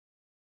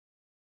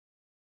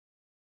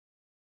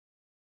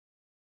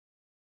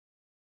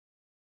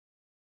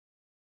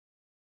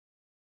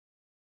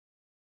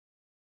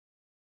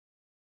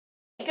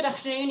good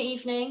afternoon,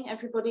 evening,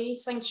 everybody.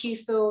 Thank you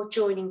for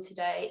joining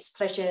today. It's a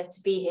pleasure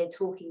to be here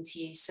talking to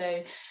you.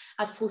 So,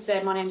 as Paul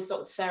said, my name is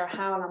Dr. Sarah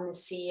Howell. I'm the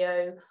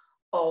CEO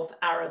of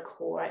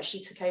Arecor. I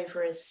actually took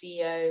over as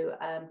CEO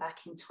back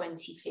in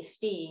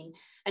 2015.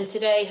 And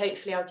today,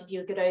 hopefully, I'll give you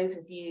a good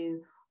overview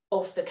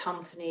of the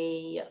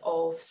company,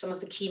 of some of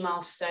the key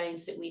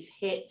milestones that we've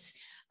hit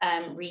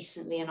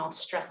recently and our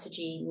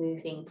strategy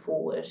moving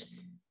forward.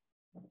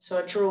 So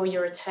I draw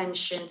your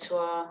attention to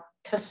our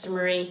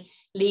customary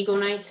legal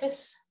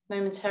notice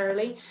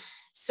momentarily.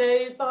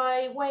 So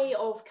by way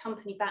of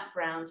company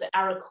background at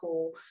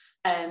Arecor,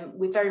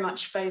 we're very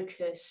much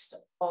focused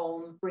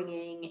on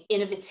bringing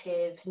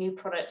innovative new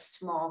products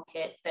to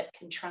market that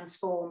can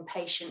transform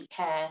patient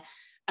care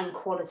and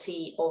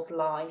quality of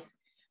life.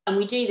 And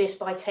we do this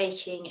by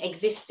taking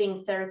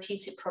existing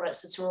therapeutic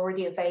products that are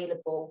already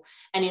available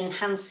and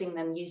enhancing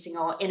them using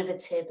our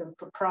innovative and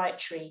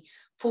proprietary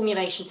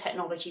formulation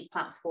technology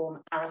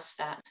platform,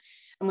 AREC.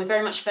 And we're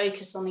very much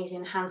focused on these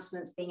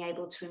enhancements being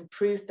able to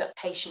improve that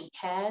patient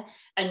care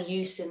and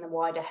use in the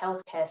wider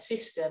healthcare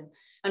system.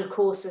 And of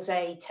course, as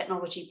a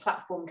technology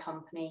platform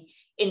company,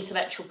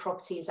 intellectual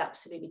property is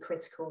absolutely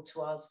critical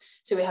to us.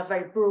 So we have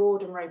very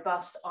broad and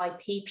robust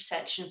IP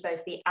protection of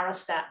both the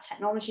AREC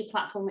technology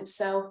platform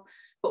itself,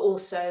 but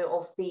also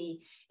of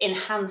the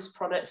enhanced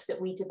products that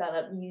we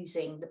develop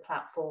using the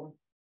platform.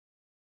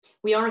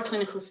 We are a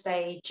clinical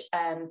stage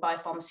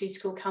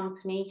biopharmaceutical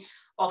company.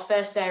 Our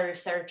first area of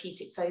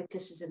therapeutic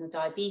focus is in the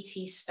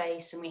diabetes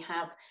space, and we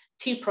have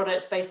two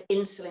products, both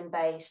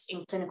insulin-based,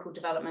 in clinical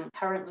development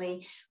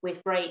currently,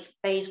 with great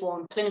phase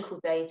 1 clinical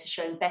data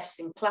showing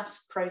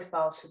best-in-class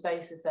profiles for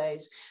both of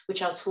those,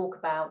 which I'll talk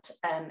about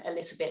a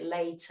little bit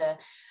later.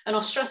 And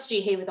our strategy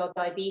here with our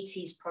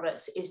diabetes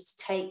products is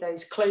to take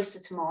those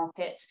closer to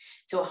market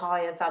to a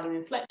higher value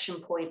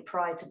inflection point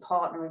prior to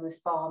partnering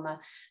with pharma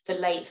for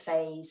late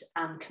phase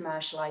and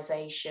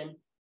commercialization.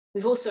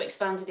 We've also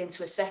expanded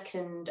into a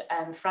second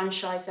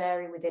franchise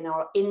area within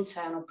our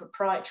internal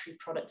proprietary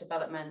product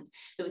development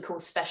that we call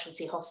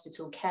specialty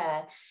hospital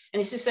care. And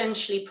it's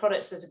essentially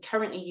products that are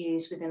currently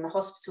used within the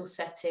hospital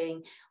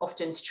setting,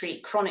 often to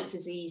treat chronic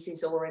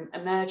diseases or in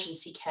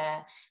emergency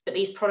care, but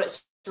these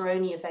products are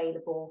only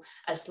available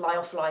as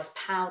lyophilized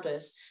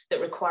powders that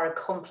require a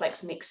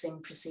complex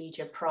mixing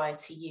procedure prior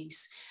to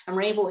use. And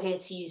we're able here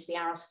to use the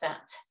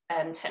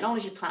AREC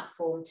technology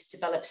platform to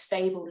develop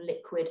stable,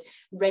 liquid,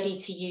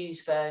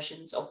 ready-to-use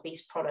versions of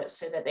these products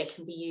so that they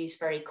can be used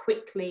very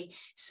quickly,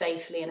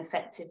 safely, and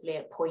effectively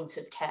at point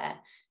of care.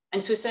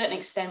 And to a certain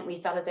extent,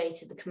 we've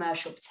validated the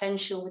commercial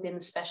potential within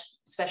the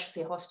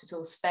specialty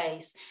hospital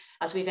space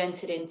as we've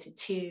entered into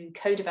 2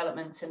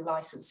 co-development and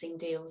licensing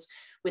deals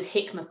with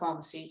Hikma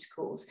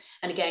Pharmaceuticals.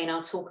 And again,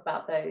 I'll talk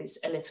about those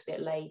a little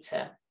bit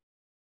later.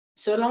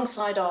 So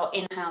alongside our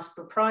in-house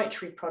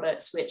proprietary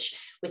products, which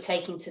we're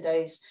taking to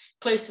those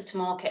closer to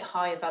market,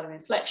 higher value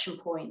inflection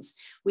points,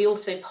 we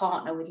also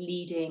partner with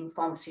leading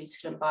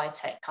pharmaceutical and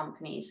biotech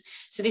companies.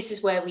 So this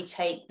is where we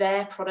take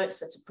their products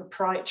that are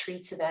proprietary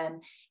to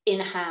them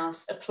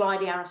in-house, apply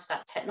the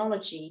AREC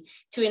technology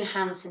to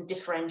enhance and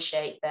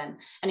differentiate them.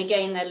 And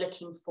again, they're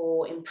looking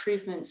for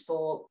improvements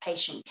for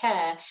patient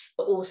care,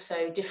 but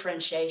also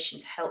differentiation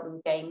to help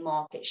them gain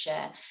market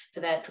share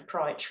for their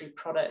proprietary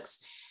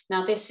products.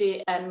 Now, this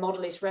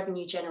model is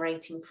revenue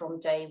generating from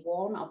day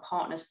one. Our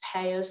partners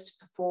pay us to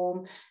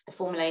perform the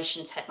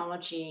formulation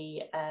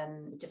technology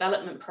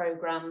development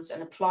programs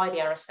and apply the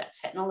AREC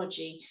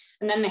technology.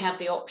 And then they have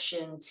the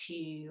option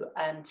to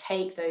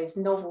take those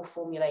novel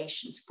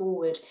formulations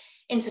forward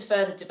into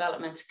further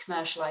development and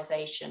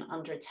commercialization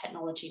under a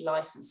technology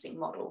licensing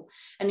model.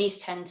 And these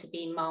tend to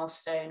be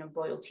milestone and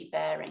royalty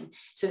bearing.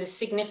 So there's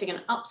significant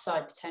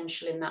upside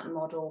potential in that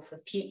model for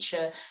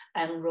future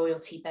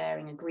royalty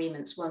bearing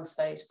agreements once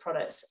those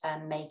products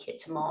make it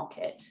to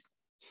market.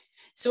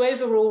 So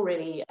overall,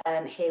 really,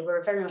 here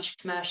we're very much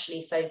a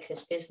commercially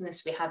focused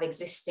business. We have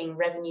existing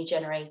revenue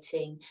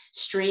generating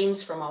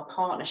streams from our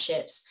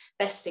partnerships,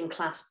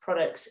 best-in-class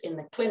products in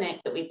the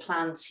clinic that we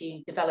plan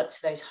to develop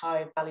to those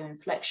higher value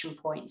inflection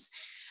points.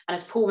 And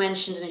as Paul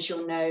mentioned, and as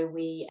you'll know,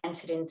 we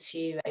entered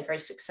into a very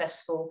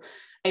successful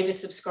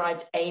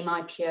oversubscribed AIM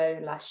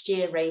IPO last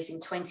year,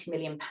 raising £20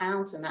 million,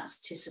 and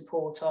that's to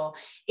support our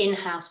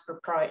in-house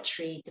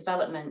proprietary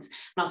development.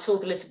 And I'll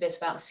talk a little bit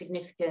about the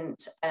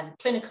significant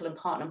clinical and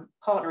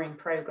partnering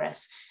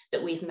progress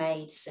that we've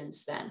made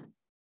since then.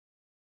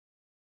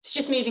 So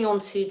just moving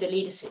on to the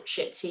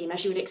leadership team,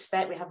 as you would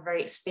expect, we have a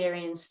very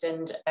experienced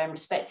and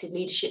respected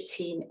leadership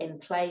team in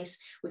place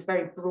with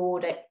very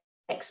broad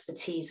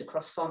expertise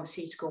across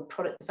pharmaceutical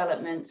product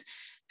development,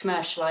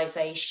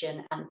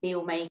 commercialization and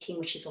deal making,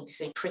 which is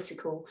obviously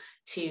critical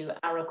to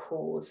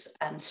Arecor's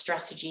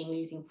strategy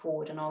moving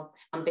forward and our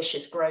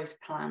ambitious growth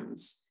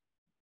plans.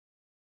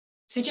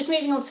 So just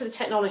moving on to the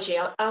technology,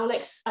 I'll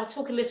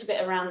talk a little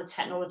bit around the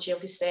technology.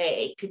 Obviously,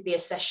 it could be a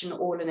session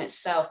all in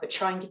itself, but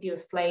try and give you a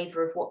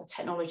flavour of what the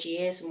technology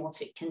is and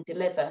what it can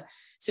deliver.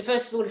 So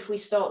first of all, if we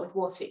start with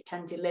what it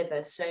can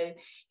deliver. So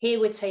here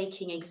we're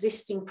taking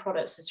existing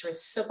products that are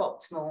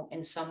suboptimal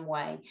in some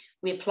way.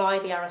 We apply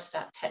the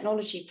Arestat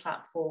technology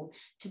platform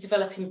to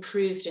develop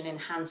improved and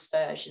enhanced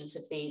versions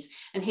of these.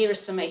 And here are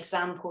some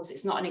examples.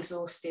 It's not an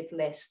exhaustive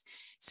list.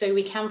 So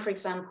we can, for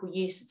example,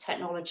 use the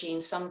technology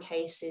in some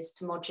cases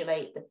to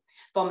modulate the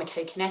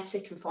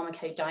pharmacokinetic and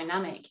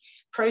pharmacodynamic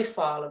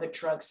profile of a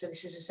drug. So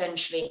this is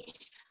essentially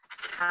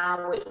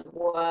how it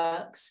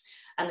works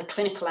and the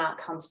clinical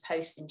outcomes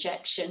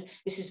post-injection.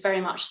 This is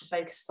very much the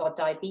focus of our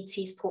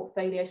diabetes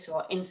portfolio, so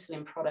our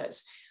insulin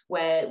products,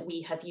 where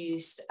we have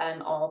used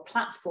our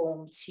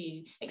platform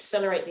to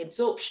accelerate the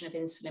absorption of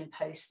insulin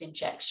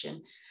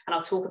post-injection. And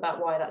I'll talk about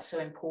why that's so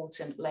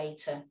important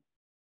later.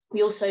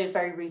 We also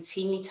very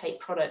routinely take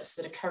products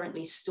that are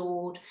currently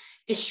stored,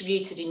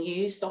 distributed and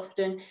used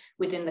often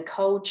within the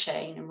cold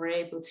chain, and we're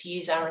able to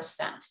use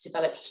Arestat to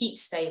develop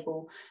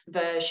heat-stable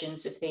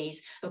versions of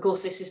these. Of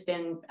course, this has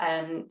been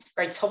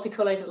very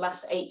topical over the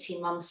last 18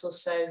 months or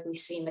so. We've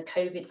seen the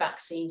COVID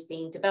vaccines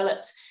being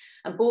developed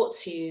and brought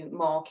to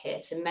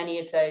market, and many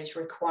of those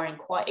requiring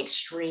quite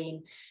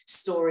extreme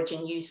storage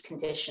and use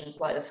conditions,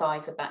 like the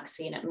Pfizer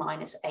vaccine at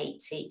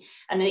 -80.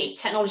 And the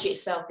technology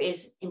itself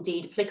is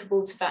indeed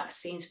applicable to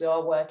vaccines. We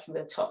are working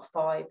with a top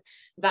 5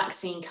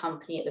 vaccine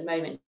company at the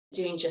moment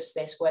doing just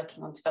this,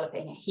 working on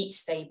developing a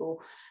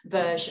heat-stable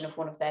version of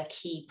one of their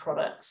key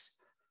products.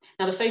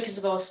 Now, the focus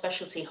of our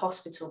specialty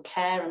hospital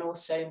care and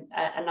also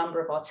a number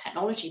of our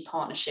technology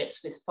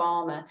partnerships with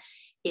pharma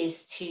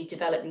is to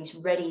develop these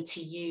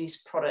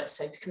ready-to-use products,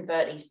 so to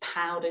convert these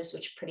powders,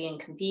 which are pretty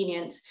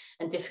inconvenient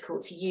and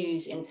difficult to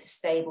use, into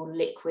stable,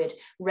 liquid,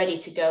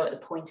 ready-to-go at the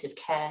point of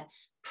care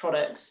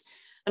products.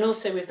 And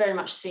also we're very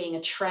much seeing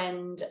a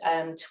trend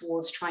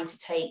towards trying to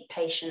take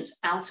patients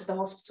out of the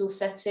hospital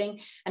setting,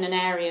 and an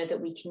area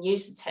that we can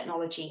use the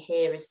technology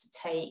here is to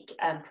take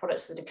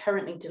products that are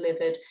currently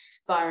delivered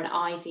via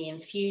an IV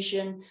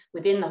infusion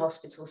within the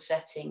hospital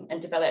setting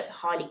and develop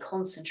highly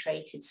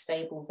concentrated,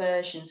 stable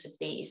versions of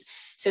these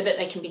so that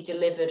they can be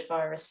delivered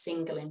via a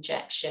single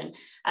injection.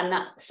 And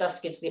that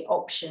thus gives the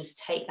option to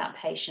take that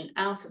patient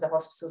out of the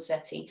hospital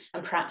setting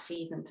and perhaps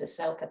even for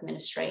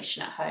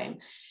self-administration at home.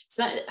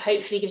 So that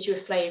hopefully gives you a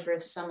flavour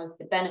of some of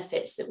the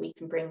benefits that we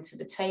can bring to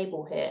the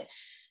table here.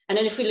 And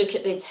then if we look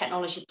at the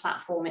technology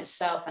platform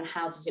itself and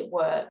how does it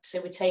work?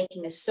 So we're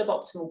taking this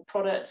suboptimal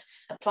product,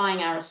 applying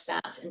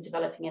Arestat and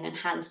developing an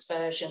enhanced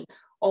version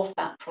of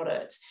that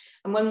product.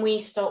 And when we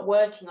start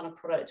working on a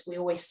product, we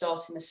always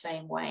start in the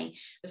same way.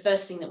 The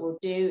first thing that we'll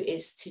do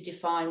is to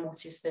define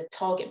what is the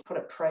target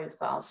product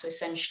profile. So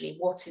essentially,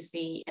 what is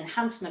the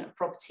enhancement of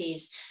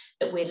properties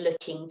that we're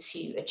looking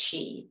to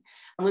achieve?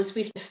 And once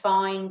we've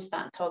defined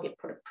that target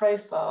product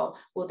profile,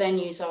 we'll then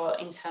use our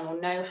internal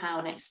know-how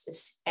and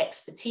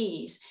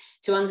expertise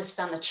to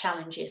understand the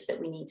challenges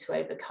that we need to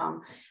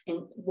overcome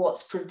and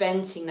what's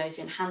preventing those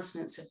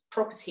enhancements of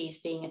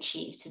properties being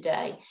achieved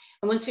today.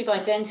 And once we've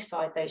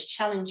identified those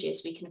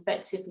challenges, we can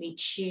effectively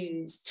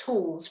choose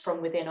tools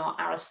from within our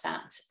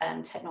Arestat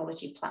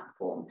technology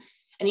platform.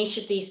 And each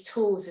of these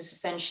tools is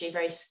essentially a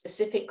very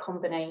specific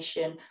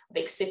combination of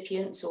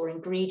excipients or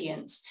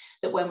ingredients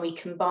that when we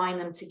combine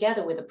them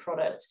together with a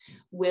product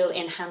will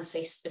enhance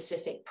a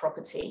specific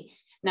property.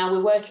 Now,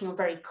 we're working on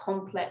very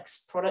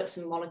complex products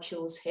and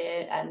molecules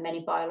here, and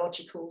many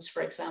biologicals,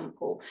 for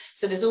example.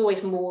 So there's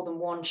always more than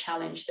one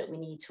challenge that we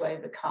need to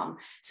overcome.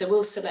 So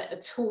we'll select the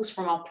tools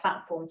from our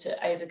platform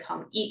to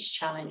overcome each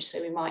challenge.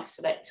 So we might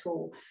select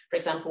tool, for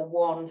example,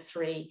 1,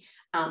 3,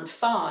 and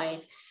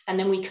 5. And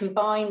then we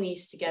combine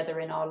these together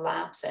in our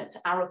labs at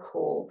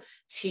Arecor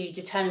to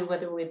determine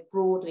whether we're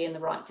broadly in the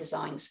right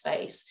design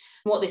space.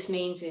 And what this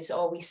means is,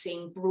 are we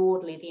seeing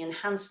broadly the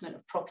enhancement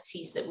of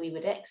properties that we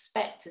would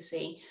expect to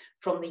see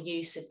from the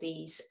use of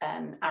these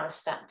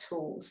Arestat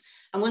tools?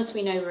 And once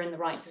we know we're in the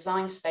right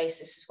design space,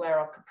 this is where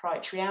our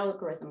proprietary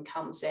algorithm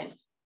comes in.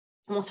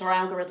 And what our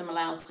algorithm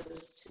allows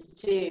us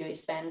to do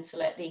is then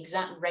select the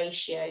exact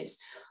ratios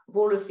of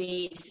all of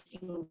these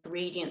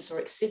ingredients or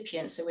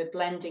excipients, so we're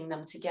blending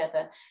them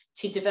together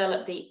to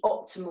develop the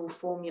optimal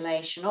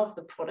formulation of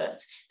the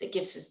product that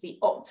gives us the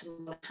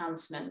optimal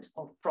enhancement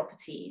of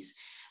properties.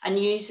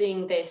 And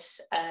using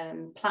this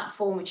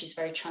platform, which is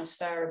very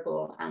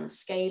transferable and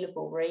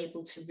scalable, we're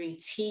able to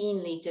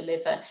routinely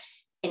deliver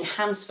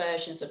enhanced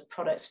versions of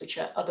products which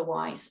are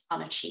otherwise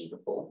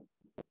unachievable.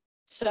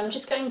 So I'm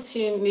just going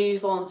to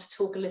move on to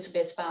talk a little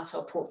bit about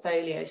our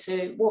portfolio.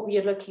 So what we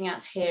are looking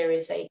at here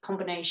is a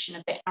combination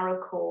of the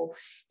Arecor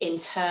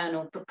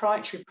internal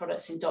proprietary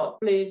products in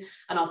dark blue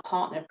and our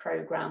partner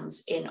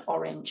programs in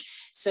orange.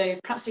 So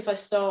perhaps if I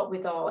start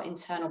with our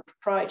internal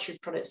proprietary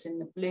products in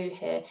the blue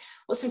here,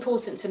 what's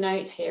important to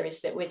note here is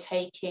that we're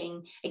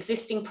taking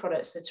existing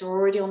products that are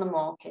already on the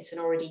market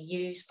and already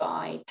used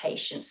by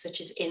patients,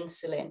 such as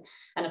insulin,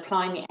 and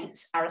applying the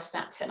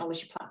Arestat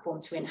technology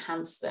platform to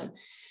enhance them.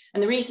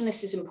 And the reason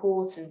this is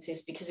important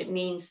is because it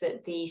means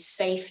that the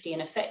safety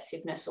and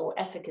effectiveness or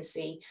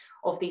efficacy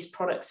of these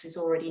products is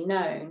already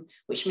known,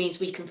 which means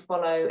we can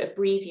follow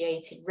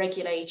abbreviated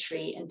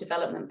regulatory and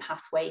development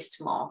pathways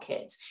to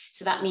market.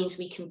 So that means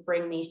we can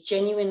bring these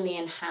genuinely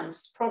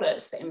enhanced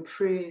products that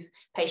improve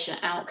patient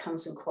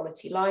outcomes and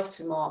quality life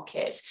to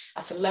market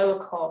at a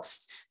lower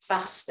cost,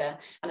 faster,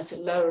 and at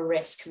a lower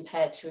risk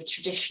compared to a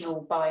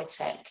traditional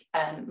biotech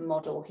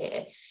model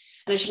here.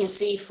 And as you can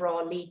see, for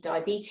our lead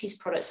diabetes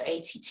products,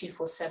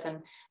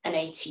 AT247 and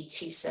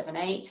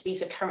AT278,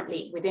 these are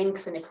currently within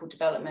clinical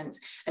development.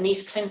 And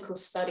these clinical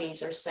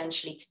studies are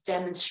essentially to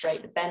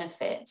demonstrate the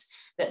benefits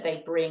that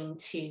they bring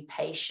to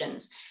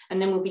patients.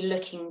 And then we'll be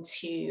looking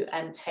to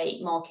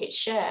take market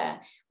share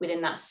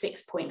within that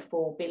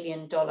 $6.4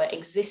 billion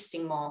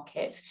existing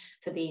market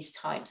for these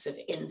types of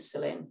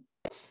insulin.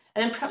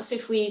 And then perhaps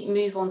if we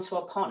move on to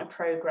our partner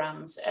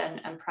programs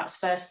and perhaps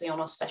firstly on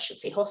our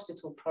specialty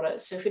hospital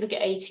products. So if we look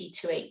at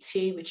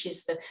AT282, which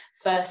is the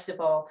first of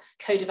our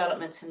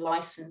co-development and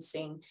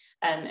licensing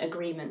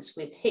agreements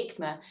with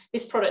Hikma,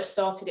 this product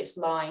started its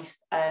life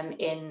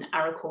in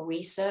Arecor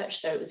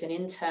research. So it was an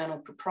internal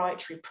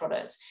proprietary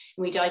product.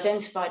 And we'd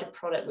identified a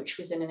product which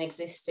was in an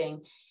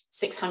existing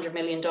 $600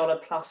 million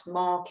plus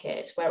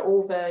market, where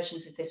all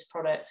versions of this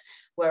product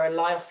were a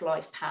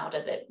lyophilized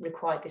powder that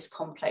required this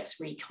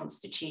complex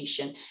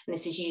reconstitution. And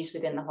this is used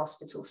within the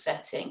hospital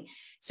setting.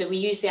 So we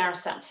use the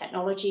Arestat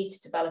technology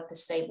to develop a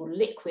stable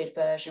liquid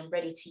version,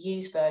 ready to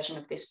use version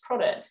of this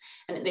product.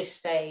 And at this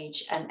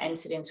stage,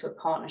 entered into a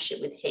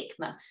partnership with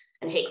Hikma.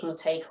 And Hikma will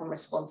take on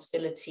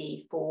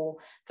responsibility for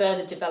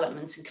further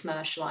development and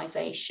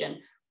commercialization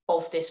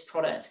of this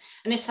product.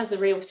 And this has the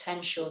real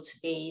potential to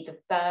be the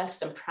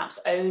first and perhaps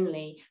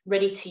only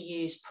ready to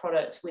use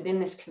product within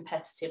this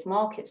competitive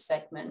market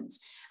segment,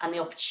 and the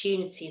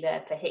opportunity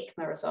there for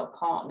Hikma as our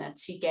partner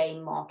to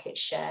gain market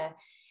share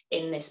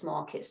in this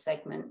market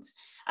segment.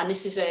 And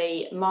this is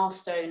a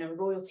milestone and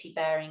royalty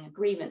bearing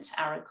agreement to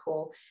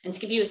Arecor. And to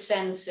give you a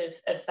sense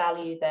of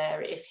value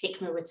there, if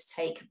Hikma were to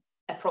take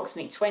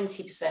approximately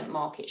 20%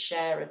 market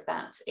share of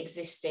that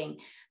existing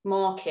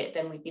market,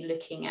 then we'd be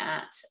looking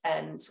at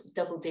sort of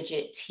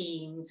double-digit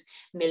teens,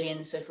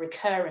 millions of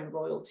recurring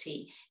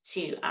royalty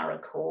to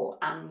Arecor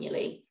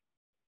annually.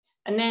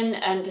 And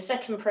then the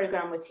second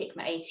program with Hikma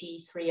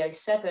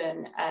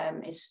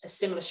AT307 is a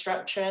similar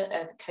structure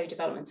of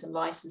co-development and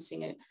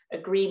licensing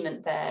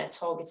agreement there,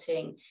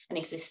 targeting an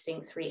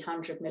existing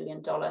 $300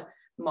 million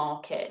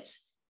market.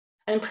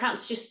 And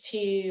perhaps just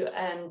to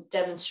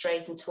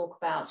demonstrate and talk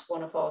about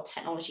one of our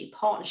technology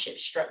partnership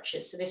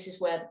structures. So this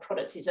is where the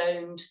product is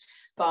owned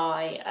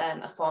by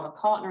a pharma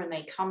partner, and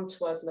they come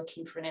to us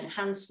looking for an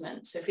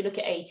enhancement. So if we look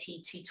at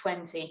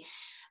AT220,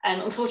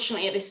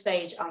 unfortunately at this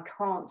stage, I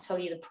can't tell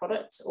you the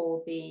product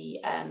or the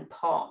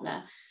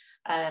partner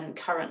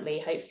currently.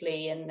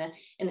 Hopefully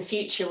in the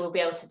future we'll be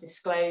able to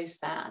disclose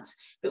that.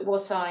 But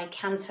what I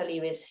can tell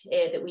you is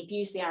here that we've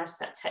used the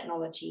Arestat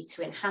technology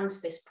to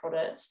enhance this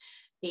product.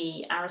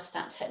 The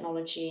Arestat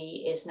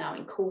technology is now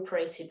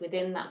incorporated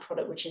within that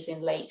product, which is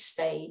in late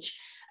stage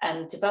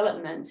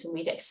development, and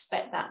we'd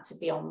expect that to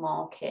be on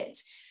market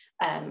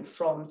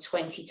from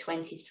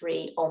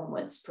 2023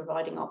 onwards,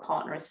 providing our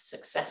partner is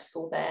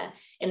successful there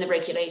in the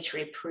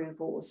regulatory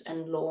approvals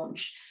and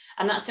launch.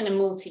 And that's in a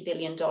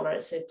multi-billion dollar,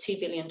 it's a $2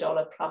 billion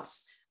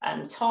plus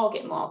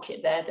target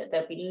market there that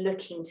they'll be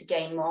looking to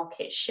gain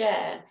market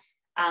share,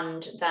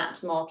 and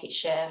that market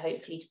share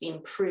hopefully to be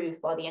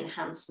improved by the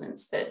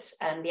enhancements that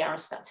the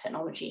Arestat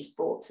technology has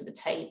brought to the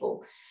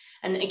table.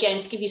 And again,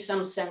 to give you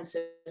some sense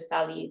of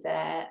value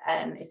there,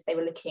 if they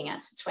were looking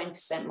at a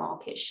 20%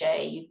 market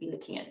share, you'd be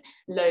looking at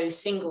low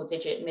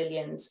single-digit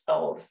millions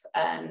of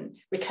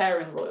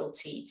recurring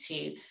royalty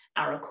to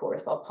Arecor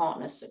if our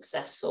partner's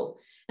successful.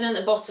 And at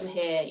the bottom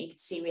here, you can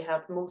see we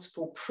have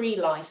multiple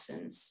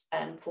pre-license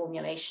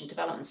formulation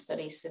development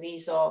studies. So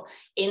these are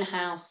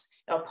in-house,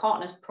 our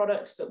partners'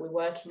 products, but we're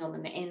working on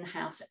them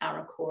in-house at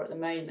Arecor at the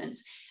moment.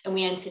 And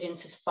we entered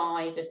into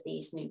 5 of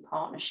these new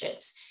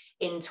partnerships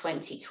in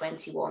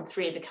 2021.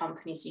 3 of the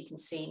companies you can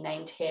see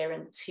named here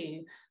and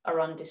 2 are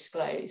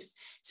undisclosed.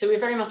 So we're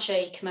very much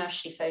a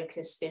commercially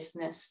focused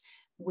business.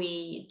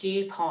 We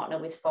do partner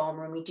with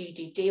pharma and we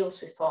do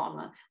deals with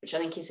pharma, which I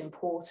think is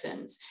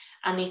important.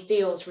 And these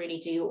deals really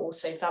do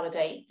also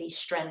validate the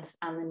strength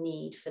and the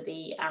need for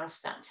the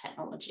Arestat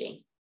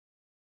technology.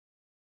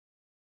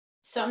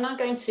 So I'm now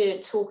going to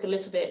talk a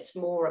little bit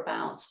more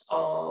about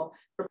our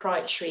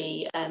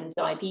proprietary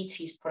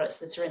diabetes products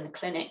that are in the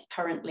clinic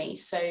currently.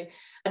 So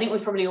I think we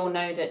probably all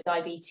know that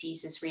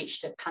diabetes has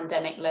reached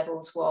pandemic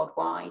levels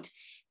worldwide.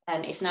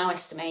 It's now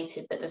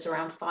estimated that there's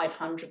around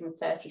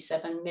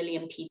 537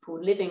 million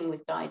people living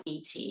with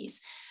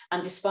diabetes.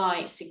 And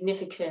despite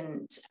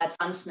significant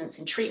advancements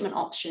in treatment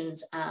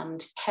options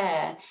and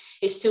care,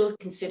 it's still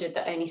considered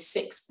that only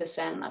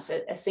 6%, that's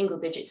a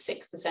single-digit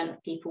 6%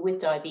 of people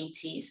with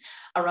diabetes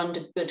are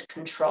under good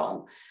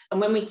control. And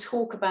when we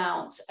talk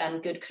about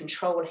good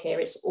control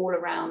here, it's all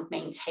around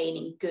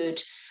maintaining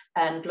good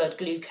blood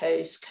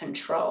glucose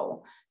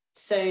control.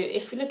 So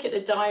if we look at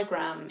the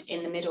diagram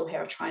in the middle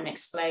here, I'll try and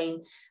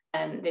explain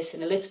this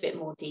in a little bit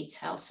more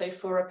detail. So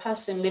for a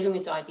person living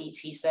with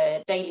diabetes,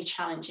 their daily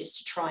challenge is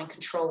to try and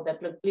control their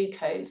blood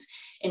glucose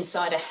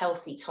inside a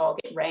healthy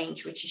target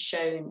range, which is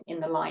shown in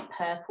the light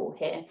purple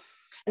here.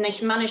 And they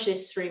can manage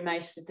this through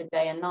most of the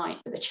day and night,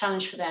 but the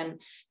challenge for them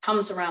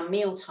comes around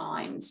meal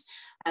times.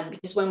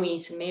 Because when we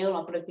eat a meal,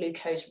 our blood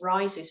glucose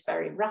rises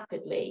very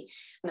rapidly.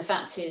 And the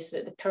fact is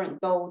that the current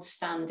gold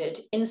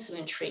standard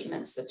insulin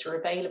treatments that are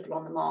available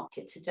on the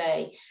market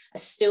today are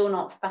still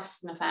not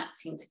fast enough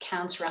acting to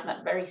counteract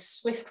that very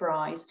swift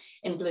rise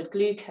in blood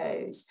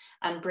glucose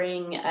and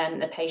bring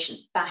the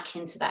patients back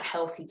into that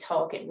healthy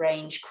target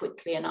range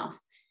quickly enough.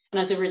 And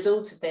as a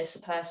result of this,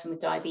 a person with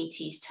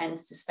diabetes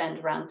tends to spend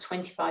around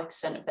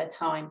 25% of their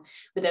time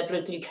with their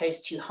blood glucose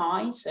too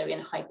high, so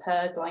in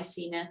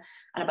hyperglycemia,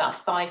 and about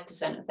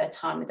 5% of their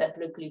time with their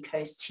blood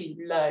glucose too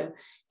low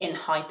in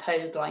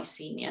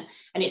hypoglycemia.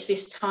 And it's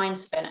this time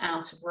spent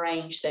out of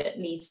range that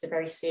leads to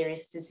very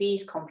serious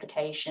disease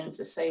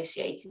complications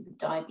associated with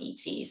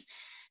diabetes.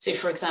 So,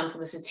 for example,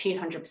 there's a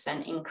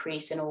 200%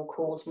 increase in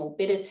all-cause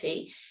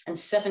morbidity, and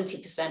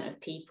 70%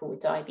 of people with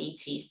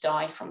diabetes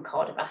die from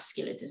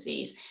cardiovascular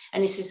disease.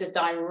 And this is a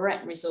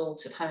direct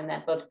result of having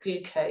their blood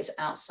glucose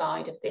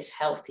outside of this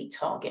healthy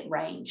target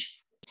range.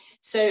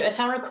 So at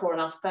Arecor, in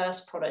our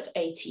first product,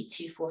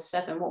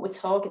 AT247, what we're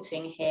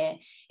targeting here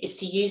is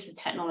to use the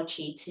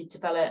technology to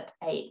develop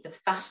the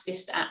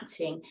fastest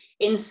acting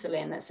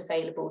insulin that's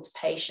available to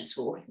patients,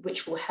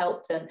 which will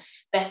help them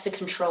better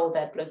control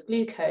their blood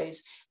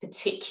glucose,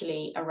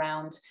 particularly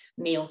around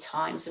meal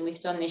times. And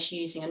we've done this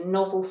using a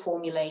novel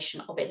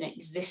formulation of an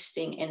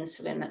existing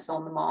insulin that's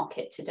on the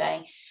market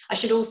today. I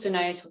should also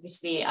note,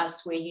 obviously,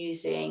 as we're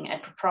using a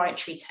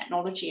proprietary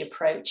technology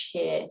approach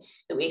here,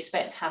 that we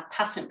expect to have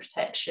patent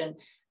protection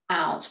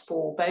out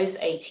for both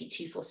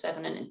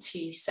AT247 and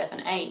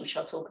 278, which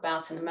I'll talk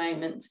about in a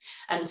moment,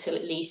 until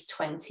at least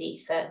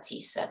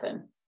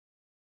 2037.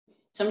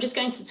 So I'm just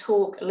going to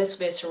talk a little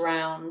bit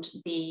around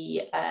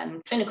the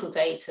clinical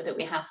data that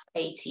we have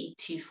for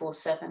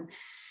AT247.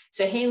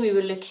 So here we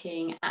were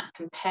looking at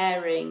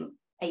comparing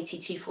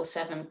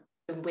AT247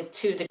 with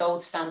two of the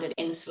gold standard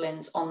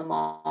insulins on the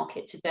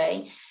market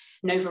today,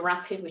 Nova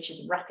Rapid, which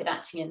is a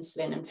rapid-acting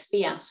insulin, and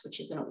Fias, which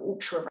is an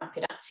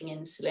ultra-rapid-acting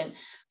insulin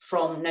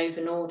from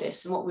Novo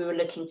Nordisk. And what we were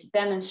looking to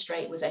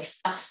demonstrate was a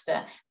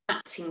faster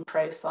acting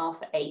profile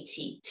for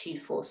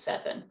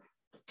AT247.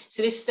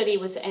 So this study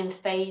was in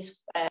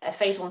a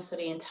phase 1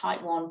 study in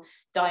type 1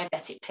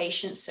 diabetic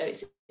patients. So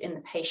it's in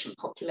the patient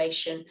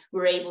population.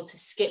 We're able to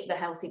skip the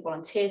healthy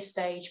volunteer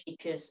stage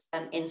because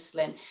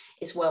insulin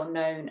is well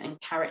known and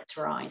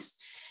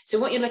characterized. So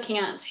what you're looking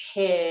at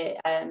here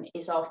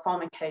is our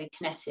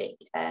pharmacokinetic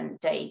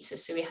data.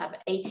 So we have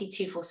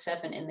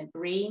AT247 in the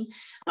green,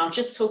 and I'll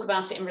just talk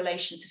about it in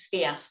relation to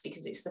Fias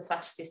because it's the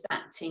fastest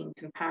acting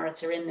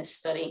comparator in this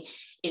study,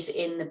 is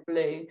in the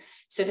blue.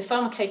 So the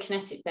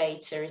pharmacokinetic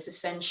data is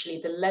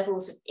essentially the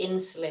levels of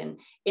insulin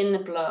in the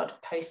blood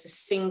post a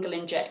single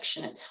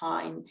injection at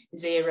time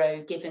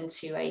 0 given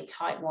to a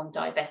type 1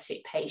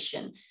 diabetic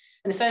patient.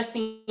 And the first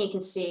thing you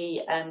can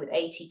see with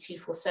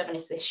AT247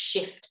 is this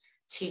shift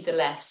to the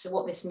left. So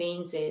what this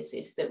means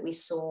is that we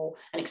saw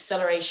an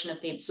acceleration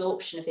of the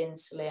absorption of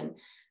insulin.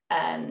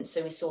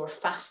 So we saw a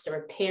faster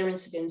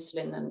appearance of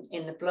insulin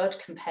in the blood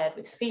compared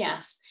with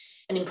Fias.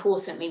 And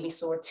importantly, we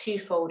saw a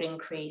 2-fold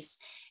increase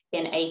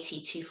in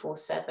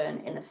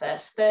AT247 in the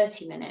first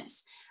 30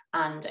 minutes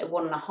and a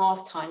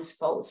 1.5 times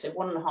fold, so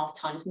 1.5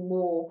 times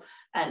more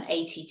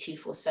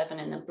AT247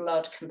 in the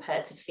blood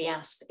compared to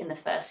Fiasp in the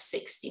first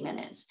 60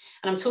 minutes.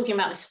 And I'm talking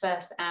about this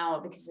first hour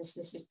because this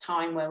is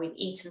time where we've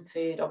eaten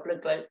food, our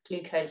blood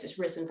glucose has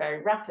risen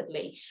very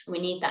rapidly, and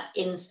we need that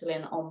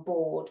insulin on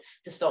board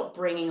to start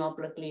bringing our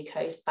blood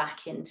glucose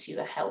back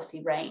into a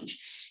healthy range.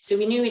 So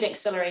we knew we'd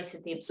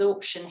accelerated the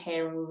absorption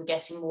here and we were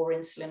getting more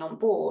insulin on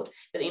board,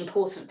 but the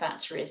important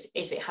factor is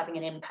it having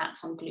an impact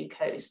on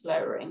glucose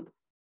lowering?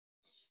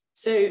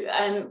 So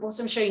what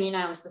I'm showing you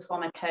now is the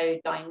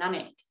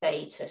pharmacodynamic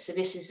data. So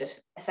this is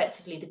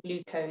effectively the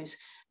glucose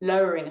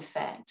lowering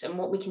effect. And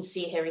what we can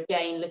see here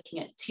again, looking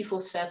at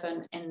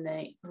 247 in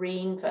the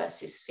green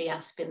versus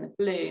Fiasp in the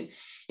blue,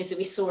 is that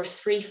we saw a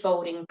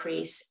 3-fold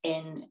increase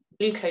in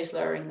glucose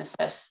lowering in the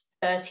first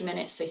 30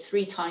 minutes. So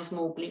 3 times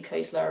more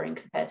glucose lowering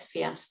compared to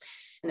Fiasp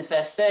in the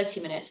first 30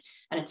 minutes,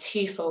 and a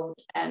 2-fold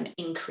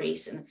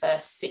increase in the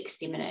first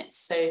 60 minutes.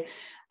 So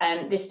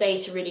this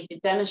data really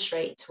did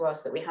demonstrate to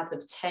us that we have the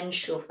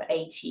potential for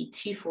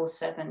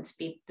AT247 to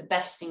be the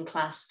best in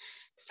class,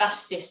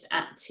 fastest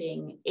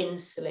acting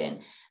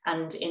insulin,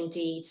 and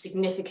indeed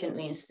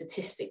significantly and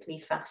statistically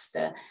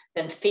faster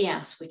than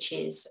Fias, which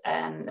is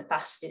the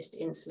fastest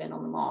insulin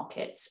on the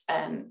market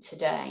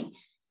today.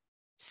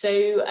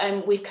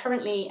 So we've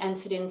currently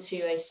entered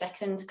into a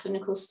second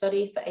clinical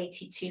study for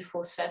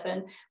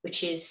AT247,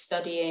 which is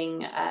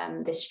studying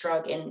this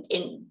drug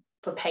in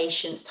for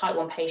patients, type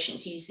 1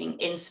 patients using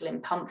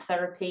insulin pump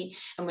therapy,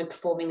 and we're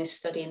performing this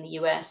study in the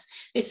US.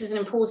 This is an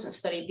important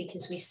study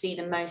because we see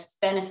the most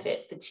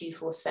benefit for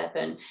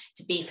 247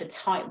 to be for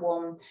type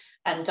 1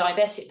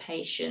 diabetic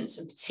patients,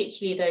 and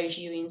particularly those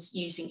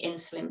using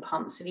insulin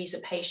pumps. So these are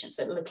patients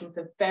that are looking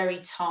for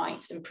very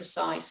tight and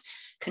precise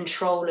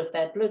control of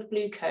their blood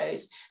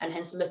glucose, and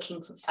hence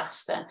looking for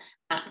faster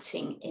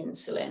acting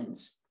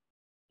insulins.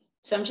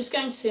 So I'm just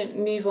going to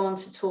move on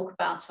to talk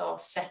about our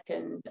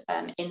second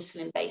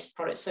insulin-based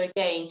product. So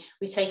again,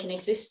 we take an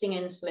existing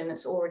insulin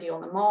that's already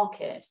on the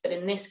market, but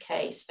in this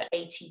case, for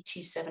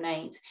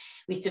AT278,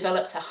 we've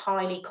developed a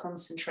highly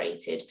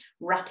concentrated,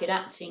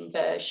 rapid-acting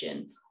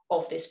version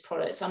of this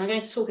product. And I'm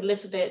going to talk a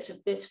bit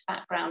of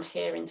background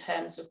here in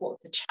terms of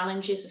what the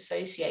challenges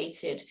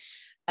associated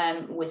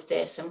with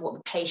this and what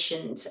the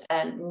patient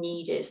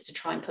need is to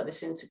try and put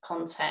this into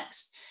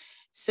context.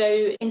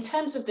 So in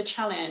terms of the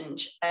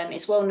challenge,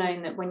 it's well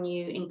known that when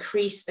you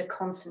increase the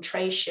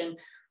concentration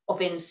of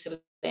insulin,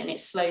 it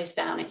slows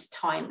down its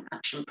time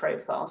action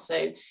profile.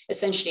 So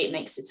essentially it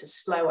makes it a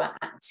slower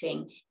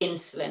acting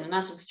insulin. And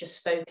as we've just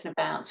spoken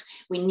about,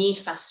 we need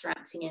faster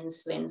acting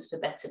insulins for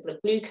better blood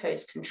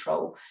glucose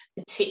control,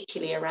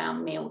 particularly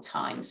around meal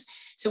times.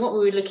 So what we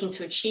were looking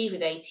to achieve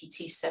with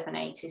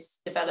AT278 is to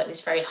develop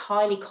this very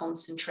highly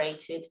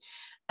concentrated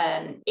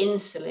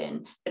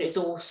insulin, but it's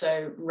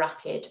also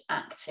rapid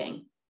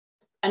acting.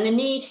 And the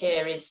need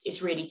here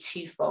is really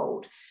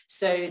twofold.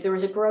 So there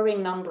is a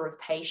growing number of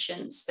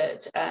patients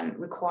that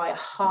require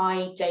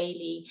high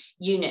daily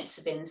units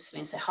of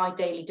insulin, so high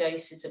daily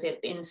doses of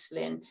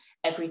insulin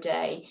every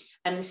day.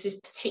 And this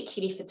is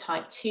particularly for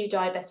type 2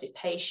 diabetic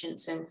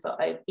patients and for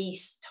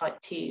obese type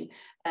 2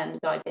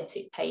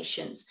 diabetic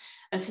patients.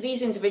 And for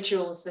these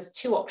individuals, there's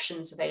two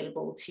options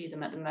available to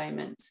them at the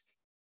moment.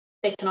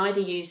 They can either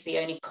use the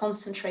only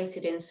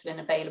concentrated insulin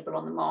available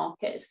on the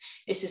market.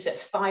 This is at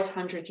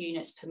 500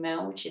 units per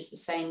mil, which is the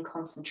same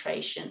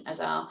concentration as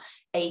our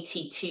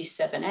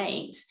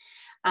AT278.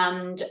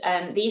 And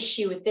the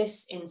issue with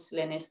this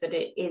insulin is that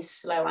it is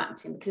slow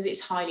acting because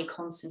it's highly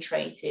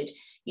concentrated.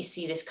 You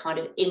see this kind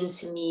of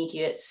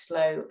intermediate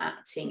slow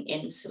acting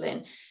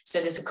insulin. So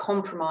there's a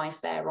compromise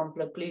there on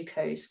blood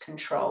glucose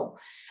control.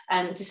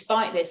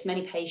 Despite this,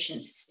 many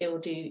patients still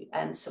do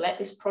select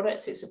this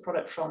product. It's a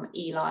product from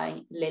Eli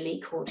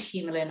Lilly called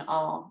Humulin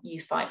R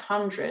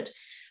U500.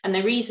 And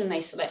the reason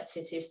they select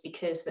it is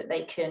because that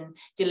they can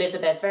deliver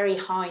their very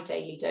high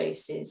daily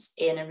doses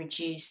in a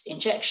reduced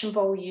injection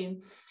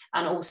volume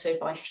and also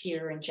by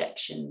fewer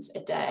injections a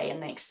day.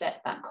 And they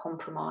accept that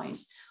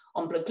compromise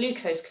on blood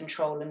glucose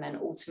control and then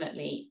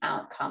ultimately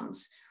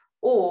outcomes.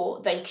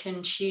 Or they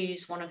can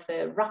choose one of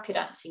the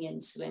rapid-acting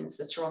insulins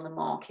that are on the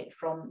market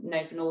from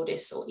Novo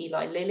Nordisk or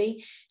Eli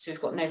Lilly. So we've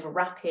got Nova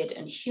Rapid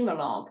and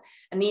Humalog,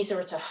 and these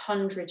are at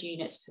 100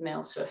 units per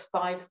mil, so a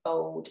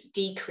 5-fold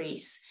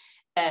decrease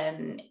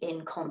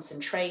in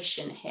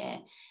concentration here.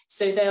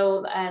 So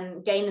they'll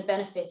gain the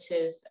benefit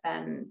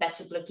of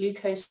better blood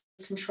glucose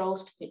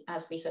controls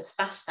as these are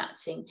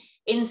fast-acting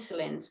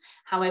insulins.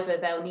 However,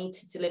 they'll need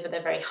to deliver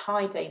their very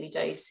high daily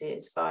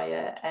doses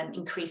via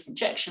increased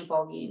injection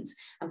volumes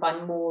and by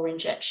more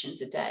injections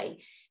a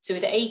day. So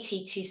with the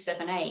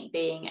AT278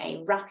 being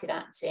a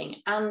rapid-acting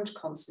and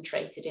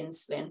concentrated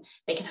insulin,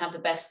 they can have the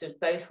best of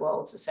both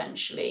worlds,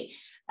 essentially,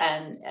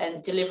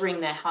 and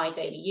delivering their high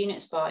daily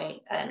units by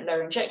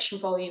lower injection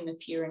volume and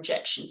fewer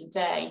injections a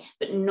day,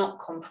 but not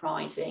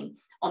compromising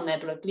on their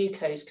blood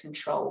glucose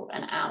control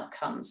and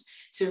outcomes.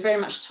 So we're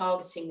very much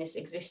targeting this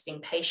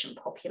existing patient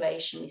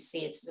population. We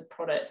see it as a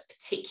product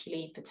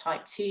particularly for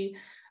type 2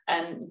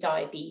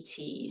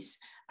 diabetes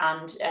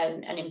and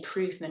an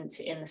improvement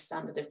in the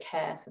standard of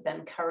care for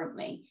them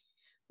currently.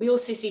 We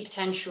also see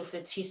potential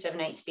for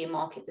 278 to be a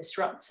market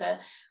disruptor.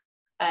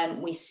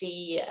 We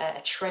see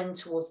a trend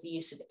towards the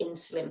use of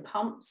insulin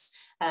pumps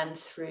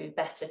through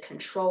better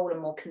control and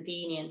more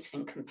convenient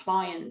and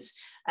compliant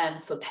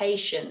for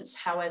patients.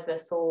 However,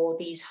 for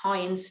these high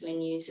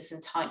insulin users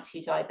and type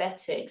 2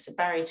 diabetics, a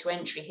barrier to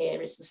entry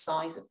here is the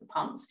size of the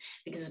pumps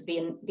because of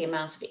the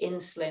amount of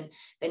insulin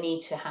they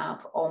need to have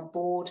on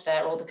board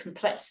there, or the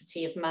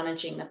complexity of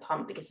managing the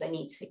pump because they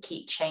need to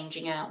keep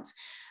changing out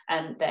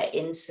their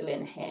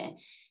insulin here.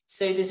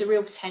 So there's a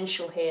real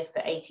potential here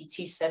for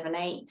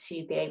AT278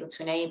 to be able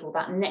to enable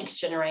that next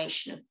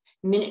generation of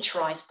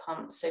miniaturized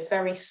pumps, so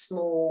very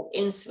small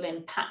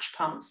insulin patch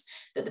pumps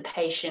that the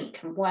patient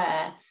can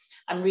wear,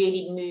 and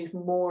really move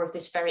more of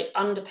this very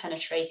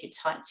underpenetrated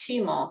type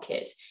 2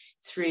 market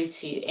through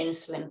to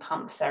insulin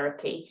pump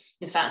therapy.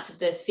 In fact, of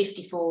the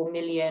 54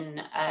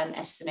 million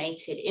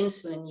estimated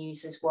insulin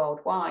users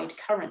worldwide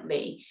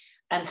currently,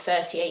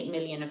 38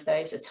 million of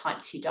those are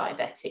type 2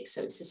 diabetics.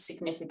 So it's a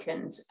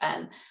significant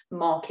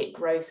market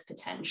growth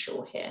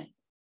potential here.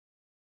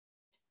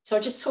 So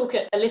I'll just talk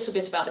a little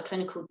bit about the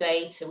clinical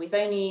data. We've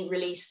only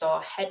released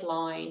our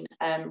headline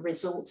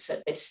results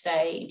at this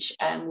stage,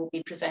 and we'll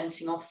be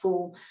presenting our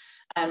full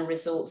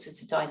results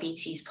at a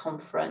diabetes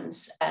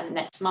conference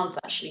next month,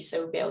 actually. So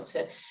we'll be able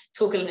to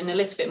talk in a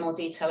little bit more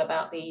detail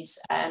about these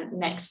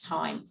next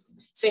time.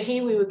 So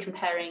here we were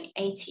comparing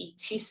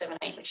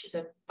AT278, which is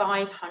a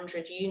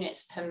 500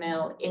 units per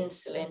mil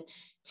insulin,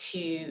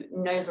 to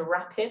Nova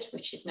Rapid,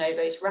 which is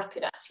Novo's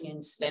rapid-acting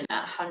insulin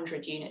at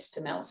 100 units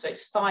per mil. So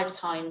it's 5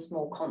 times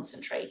more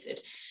concentrated,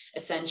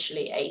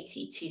 essentially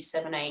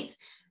AT278.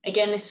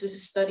 Again, this was a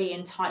study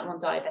in type 1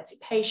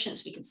 diabetic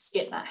patients. We could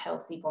skip that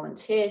healthy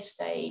volunteer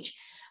stage.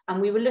 And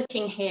we were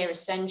looking here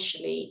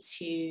essentially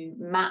to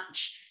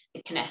match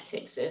the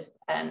kinetics of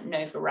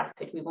Nova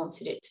Rapid. We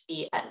wanted it to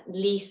be at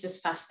least as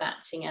fast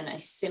acting and a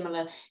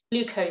similar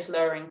glucose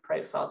lowering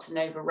profile to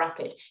Nova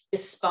Rapid,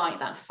 despite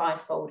that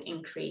 5-fold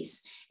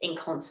increase in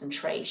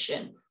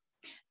concentration.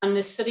 And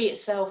the study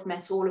itself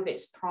met all of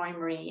its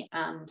primary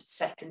and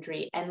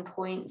secondary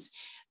endpoints,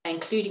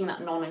 including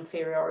that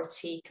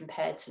non-inferiority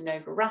compared to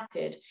Nova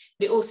Rapid.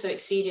 But it also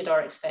exceeded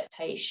our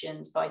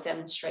expectations by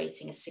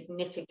demonstrating a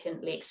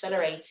significantly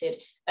accelerated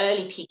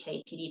early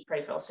PK/PD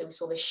profile. So we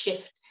saw the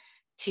shift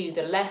to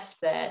the left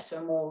there, so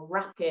a more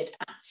rapid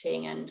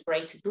acting and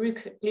greater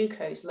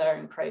glucose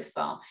lowering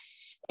profile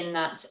in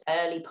that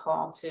early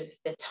part of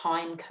the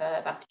time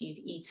curve after you've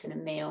eaten a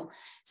meal.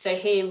 So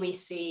here we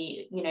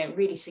see,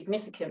 really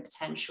significant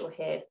potential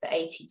here for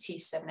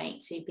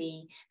AT278 to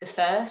be the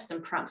first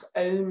and perhaps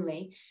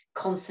only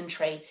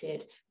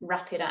concentrated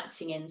rapid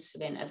acting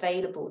insulin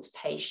available to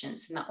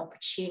patients, and that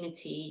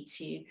opportunity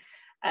to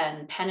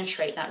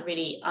penetrate that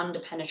really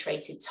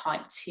underpenetrated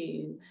type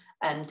 2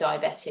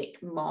 diabetic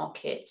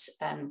market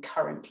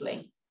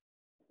currently.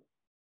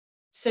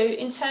 So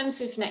in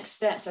terms of next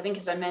steps, I think,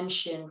 as I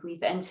mentioned,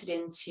 we've entered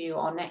into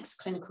our next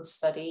clinical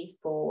study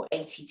for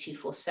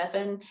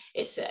AT247.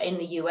 It's in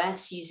the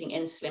US using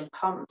insulin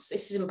pumps.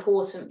 This is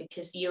important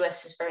because the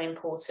US is a very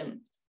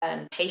important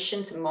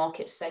patient and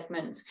market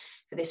segment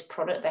for this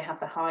product. They have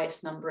the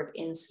highest number of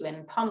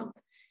insulin pump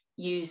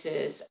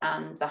users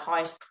and the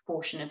highest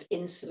proportion of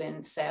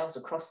insulin sales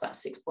across that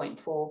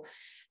 $6.4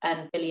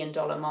 billion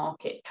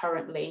market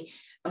currently.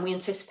 And we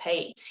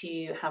anticipate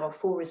to have our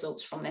full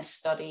results from this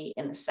study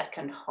in the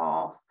second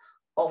half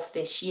of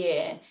this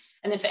year.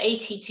 And then for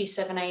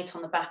AT278,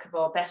 on the back of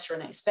our better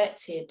than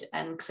expected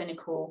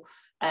clinical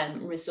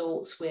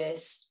results, we're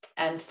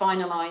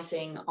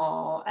finalizing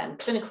our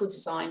clinical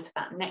design for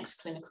that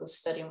next clinical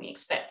study, and we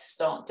expect to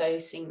start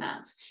dosing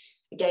that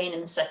again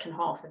in the second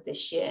half of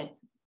this year.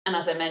 And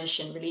as I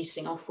mentioned,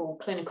 releasing our full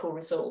clinical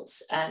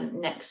results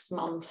next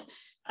month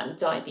at the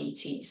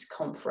Diabetes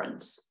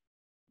Conference.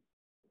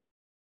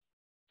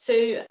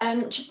 So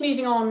just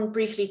moving on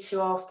briefly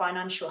to our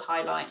financial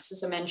highlights.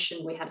 As I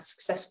mentioned, we had a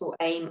successful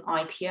AIM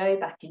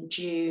IPO back in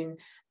June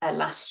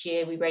last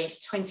year. We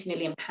raised £20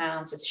 million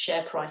at a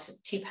share price of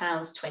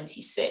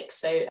 £2.26.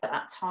 So at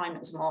that time, it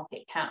was a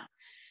market cap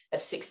of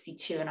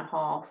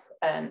 62.5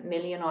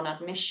 million on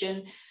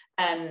admission.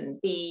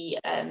 The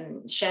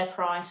share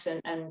price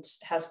and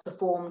has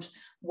performed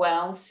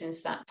well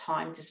since that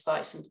time,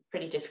 despite some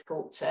pretty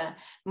difficult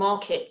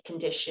market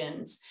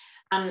conditions.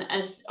 And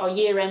as our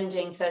year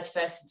ending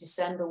 31st of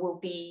December, we'll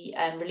be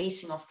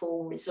releasing our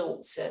full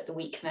results at the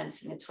week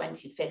commencing the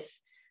 25th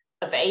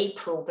of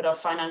April, but our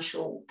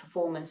financial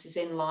performance is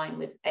in line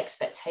with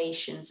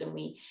expectations, and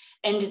we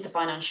ended the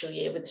financial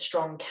year with a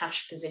strong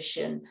cash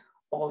position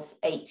of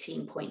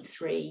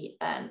 18.3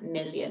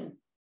 million.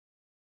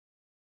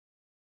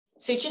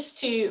 So just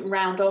to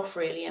round off,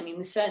 really, I mean,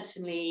 we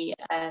certainly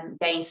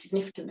gained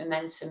significant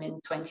momentum in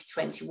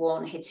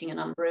 2021, hitting a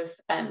number of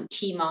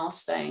key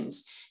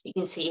milestones. You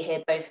can see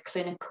here both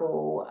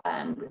clinical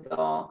with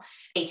our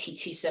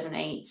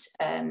AT278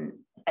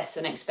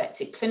 better than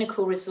expected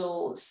clinical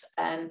results,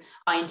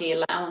 IND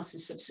allowance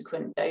and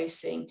subsequent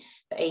dosing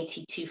for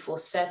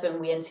AT247.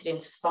 We entered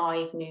into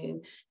 5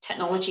 new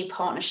technology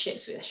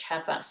partnerships which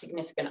have that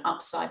significant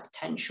upside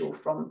potential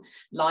from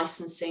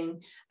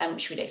licensing,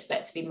 which we'd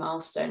expect to be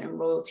milestone and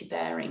royalty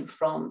bearing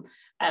from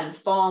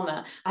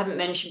pharma. I haven't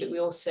mentioned, but we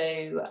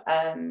also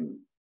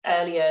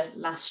earlier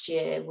last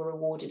year were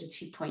awarded a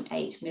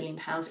 £2.8 million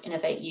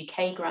Innovate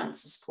UK grant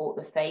to support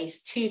the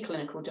phase 2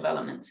 clinical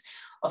development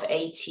of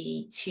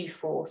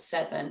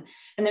AT247.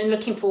 And then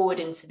looking forward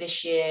into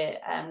this year,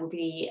 we'll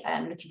be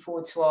looking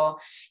forward to our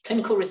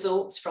clinical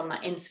results from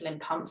that insulin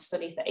pump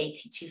study for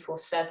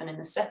AT247 in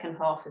the second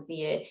half of the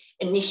year,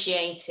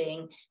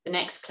 initiating the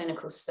next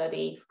clinical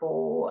study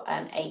for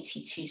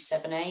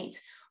AT278.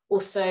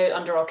 Also,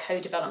 under our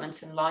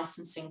co-development and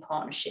licensing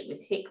partnership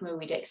with Hikma,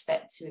 we'd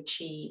expect to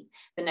achieve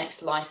the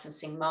next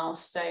licensing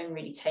milestone,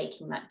 really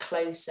taking that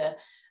closer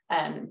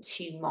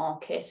to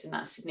market, and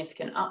that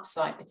significant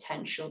upside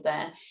potential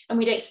there. And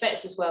we'd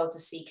expect as well to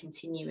see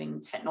continuing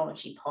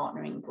technology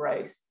partnering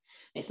growth.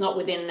 It's not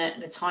within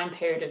the time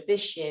period of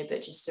this year,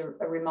 but just a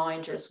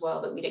reminder as well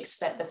that we'd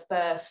expect the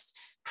first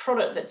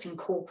product that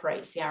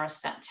incorporates the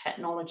Arestat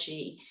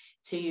technology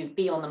to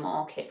be on the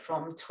market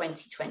from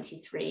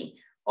 2023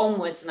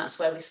 onwards, and that's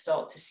where we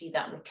start to see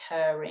that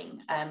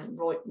recurring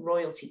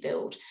royalty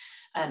build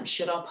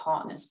should our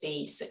partners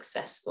be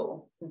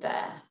successful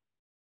there.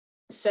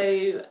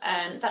 So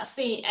that's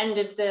the end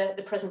of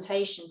the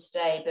presentation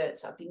today, but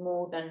I'd be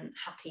more than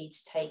happy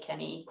to take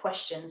any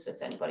questions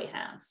that anybody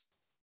has.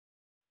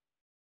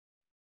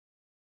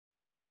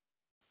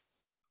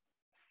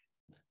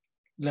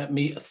 let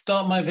me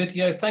start my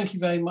video. Thank you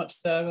very much,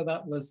 Sarah.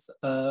 That was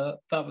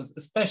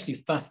especially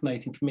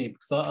fascinating for me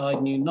because I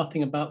knew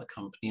nothing about the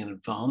company in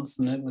advance,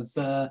 and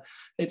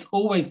it's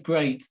always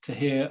great to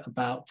hear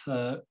about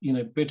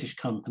British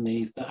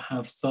companies that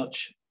have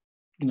such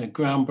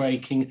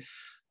groundbreaking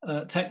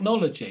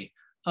technology.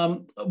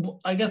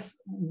 I guess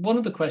one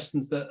of the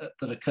questions that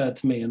occurred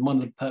to me, and one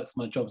of the perks of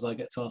my job is I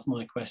get to ask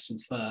my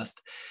questions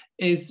first,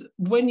 is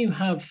when you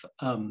have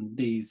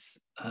these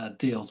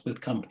deals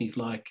with companies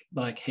like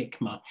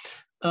Hikma,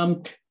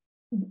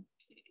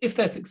 if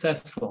they're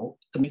successful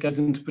and it goes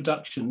into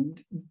production,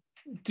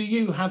 do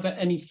you have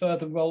any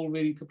further role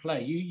really to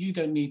play? You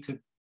don't need to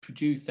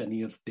produce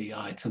any of the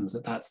items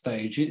at that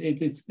stage.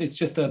 It's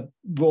just a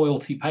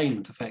royalty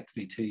payment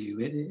effectively to you.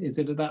 Is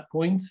it at that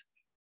point?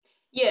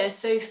 Yeah,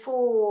 so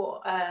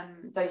for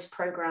those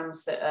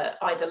programs that are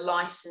either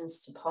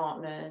licensed to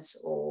partners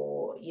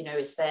or,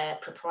 it's their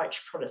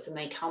proprietary products and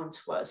they come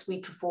to us, we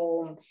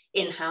perform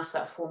in-house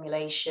that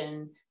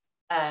formulation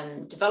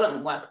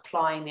development work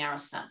applying the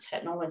Arestat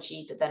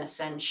technology, but then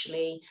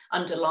essentially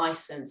under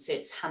license,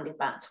 it's handed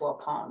back to our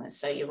partners.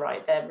 So you're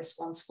right, they're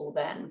responsible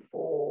then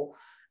for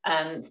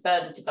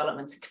further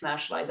development and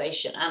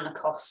commercialization and the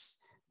costs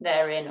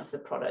therein of the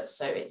product.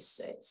 So it's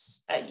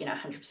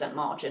 100%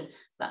 margin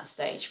that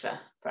stage for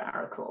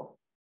Arecor.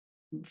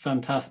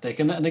 Fantastic.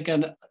 And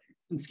again,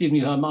 excuse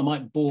me, I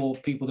might bore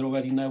people that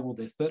already know all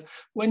this, but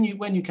when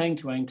you came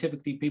to AIM,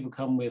 typically people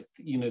come with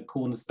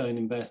cornerstone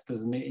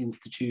investors and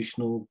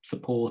institutional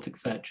support,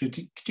 etc.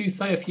 Could you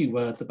say a few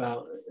words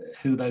about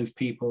who those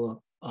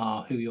people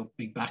are, who your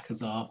big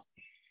backers are?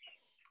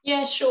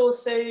 Yeah, sure.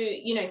 So,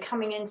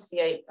 coming into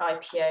the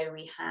IPO,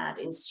 we had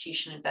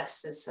institutional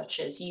investors such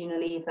as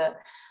Unilever,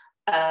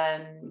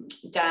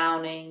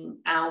 Downing,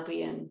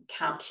 Albion,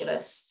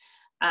 Calculus,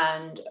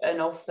 and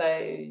of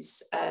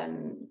those,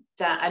 and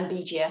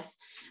BGF,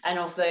 and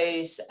of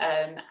those,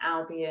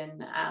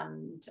 Albion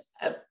and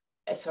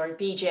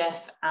BGF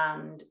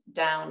and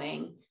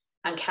Downing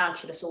and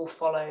Calculus all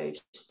followed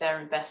their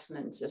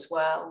investments as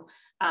well.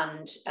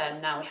 And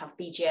now we have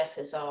BGF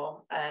as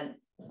our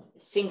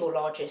single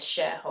largest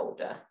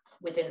shareholder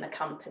within the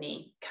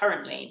company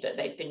currently, but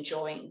they've been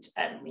joined,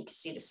 we can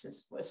see this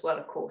as well,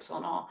 of course,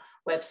 on our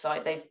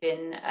website. They've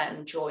been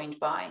joined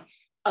by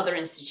other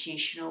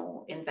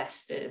institutional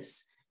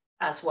investors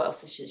as well,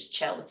 such as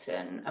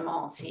Chelton,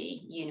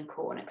 Amati,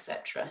 Unicorn,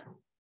 etc.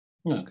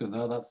 Oh, good.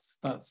 Well,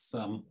 that's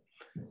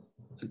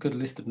a good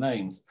list of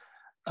names.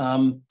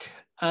 And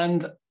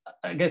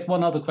I guess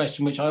one other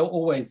question, which I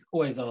always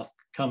ask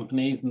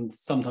companies, and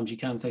sometimes you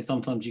can say,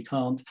 sometimes you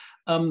can't.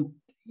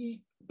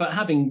 But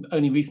having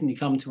only recently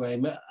come to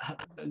AIM,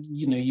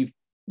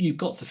 you've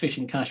got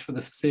sufficient cash for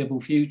the foreseeable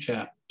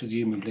future,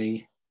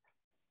 presumably.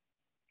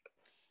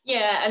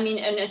 Yeah, and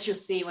as you'll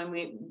see when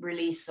we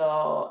release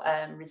our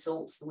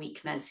results the week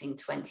commencing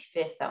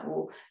 25th, that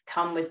will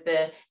come with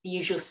the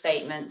usual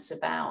statements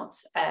about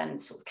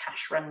sort of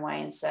cash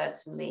runway, and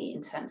certainly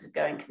in terms of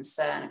going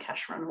concern, a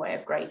cash runway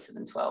of greater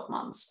than 12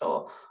 months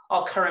for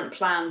our current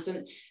plans.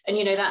 And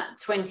that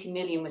 20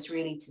 million was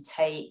really to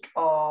take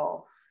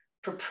our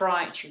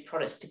proprietary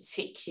products,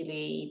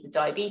 particularly the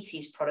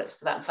diabetes products,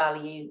 to that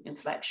value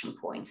inflection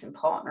point and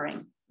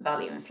partnering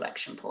value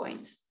inflection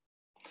point.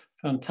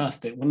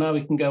 Fantastic. Well, now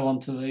we can go on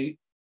to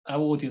our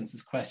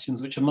audience's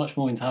questions, which are much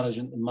more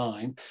intelligent than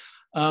mine.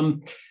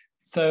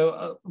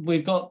 So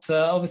we've got,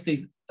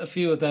 obviously, a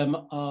few of them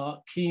are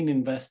keen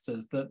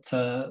investors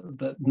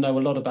that know a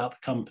lot about the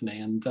company.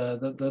 And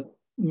the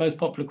most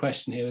popular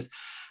question here is,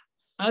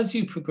 as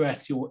you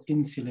progress your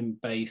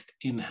insulin-based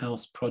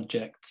in-house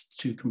project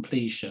to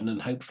completion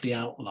and hopefully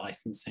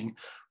out-licensing,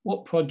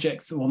 what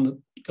projects are on the,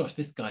 gosh,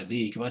 this guy's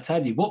eager, I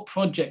tell you, what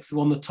projects are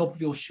on the top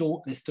of your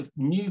short list of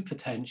new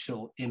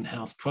potential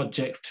in-house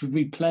projects to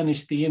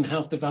replenish the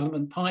in-house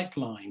development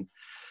pipeline?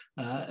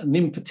 And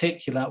in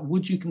particular,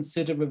 would you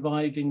consider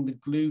reviving the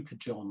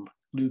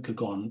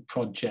glucagon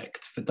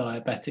project for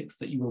diabetics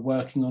that you were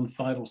working on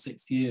 5 or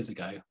 6 years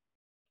ago?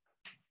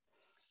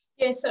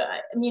 Yeah, so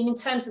in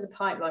terms of the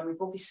pipeline,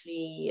 we've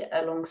obviously,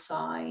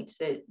 alongside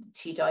the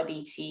 2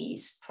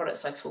 diabetes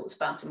products I talked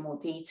about in more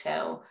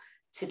detail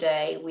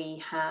today,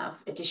 we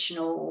have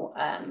additional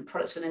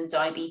products within the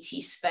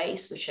diabetes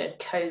space, which are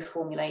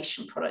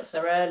co-formulation products.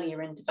 They're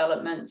earlier in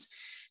development,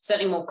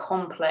 certainly more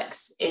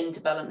complex in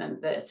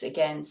development, but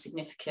again,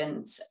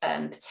 significant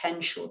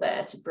potential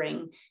there to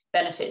bring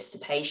benefits to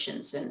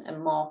patients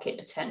and market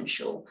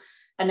potential.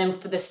 And then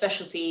for the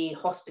specialty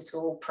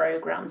hospital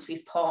programs,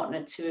 we've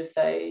partnered 2 of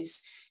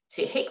those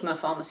to Hikma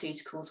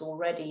Pharmaceuticals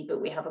already,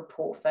 but we have a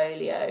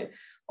portfolio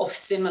of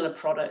similar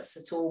products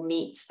that all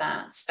meet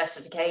that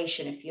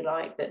specification, if you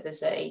like, that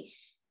there's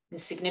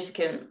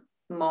significant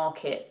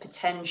market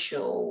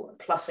potential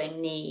plus a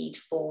need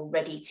for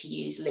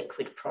ready-to-use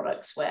liquid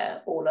products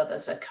where all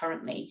others are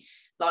currently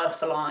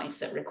lyophilized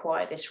that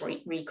require this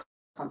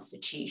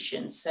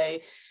reconstitution. So,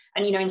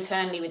 and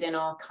internally within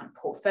our kind of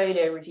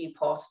portfolio review,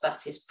 part of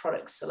that is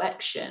product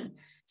selection.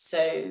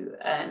 So,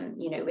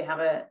 we have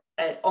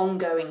an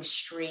ongoing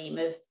stream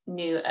of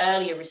new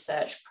earlier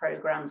research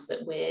programs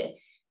that we're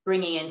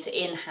bringing into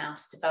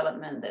in-house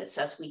development that,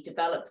 as we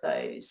develop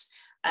those,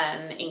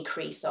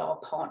 increase our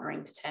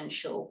partnering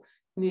potential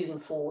moving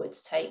forward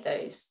to take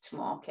those to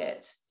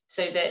market,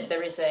 so that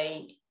there is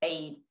a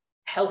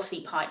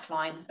healthy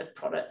pipeline of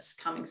products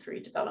coming through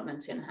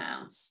development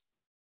in-house.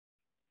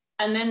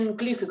 And then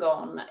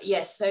glucagon,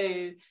 yes,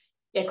 so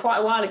yeah, quite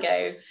a while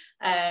ago,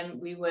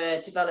 we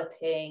were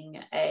developing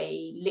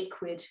a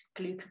liquid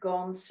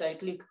glucagon. So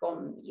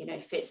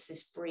glucagon, fits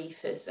this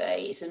brief as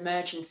it's an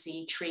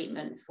emergency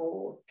treatment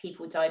for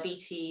people with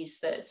diabetes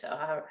that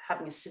are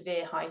having a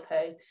severe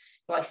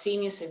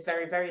hypoglycemia, so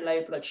very, very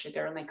low blood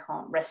sugar, and they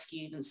can't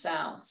rescue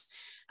themselves.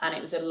 And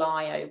it was a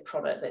lyo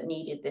product that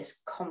needed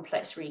this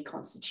complex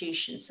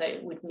reconstitution, so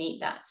it would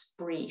meet that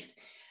brief.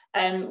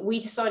 We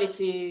decided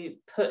to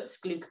put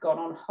glucagon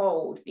on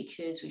hold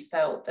because we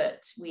felt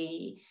that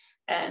we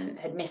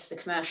had missed the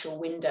commercial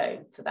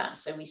window for that.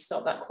 So we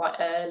stopped that quite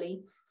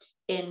early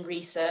in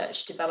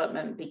research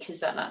development,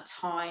 because at that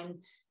time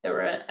there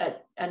were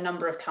a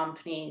number of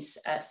companies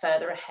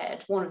further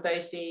ahead. One of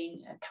those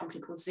being a company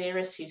called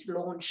Xeris, who's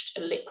launched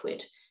a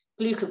liquid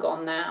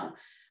glucagon now,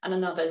 and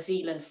another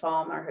Zealand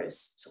Pharma,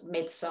 who's sort of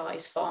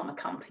mid-sized pharma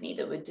company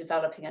that were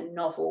developing a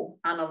novel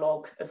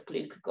analog of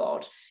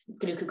glucagon,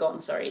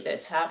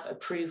 that have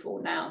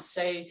approval now.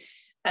 So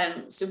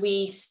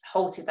we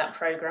halted that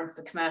program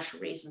for commercial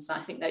reasons. And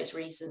I think those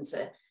reasons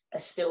are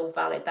still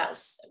valid.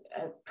 That's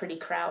a pretty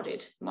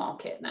crowded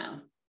market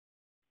now.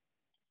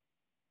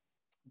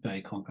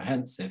 Very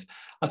comprehensive.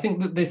 I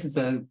think that this is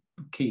a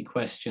key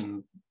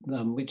question,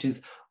 which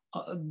is,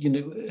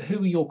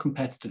 who are your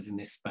competitors in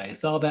this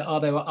space? Are there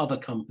other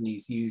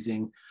companies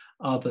using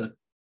other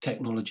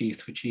technologies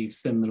to achieve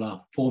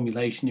similar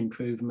formulation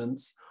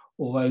improvements,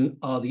 or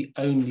are the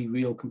only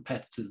real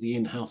competitors the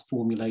in-house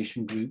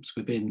formulation groups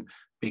within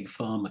big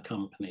pharma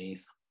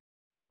companies?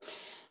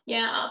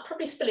 Yeah, I'll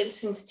probably split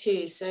this into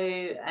two. So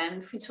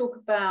if we talk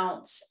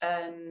about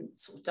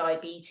sort of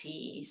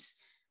diabetes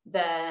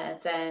there,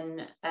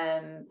 then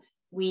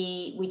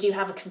we do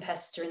have a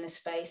competitor in this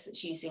space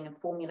that's using a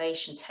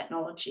formulation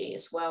technology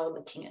as well,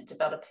 looking at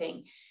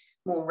developing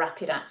more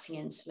rapid-acting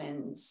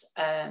insulins.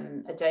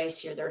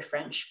 Adocia, they're a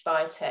French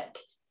biotech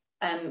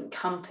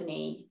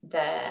company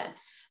there.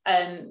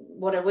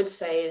 What I would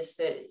say is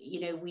that,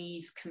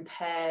 we've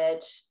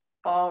compared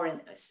our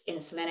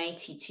insulin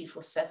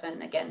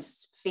AT247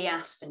 against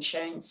Fiasp and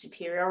shown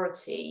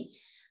superiority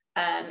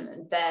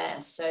there.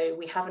 So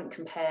we haven't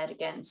compared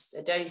against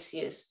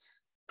Adocia's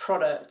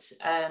product,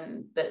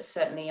 but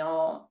certainly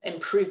our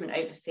improvement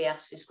over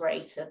Fiasp is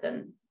greater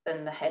than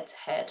the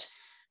head-to-head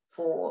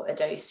for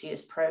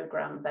Adocia's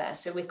program there.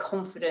 So we're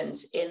confident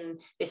in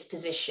this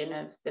position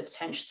of the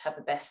potential to have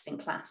a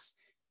best-in-class,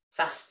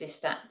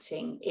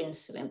 fastest-acting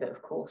insulin, but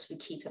of course we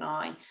keep an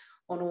eye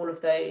on all of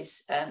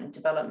those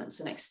developments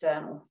and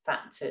external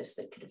factors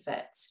that could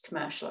affect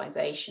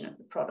commercialization of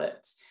the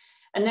product.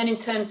 And then in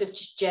terms of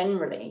just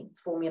generally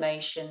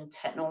formulation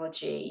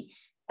technology,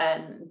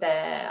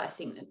 there, I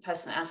think the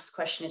person that asked the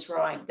question is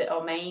right, that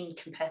our main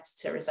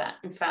competitor is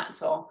in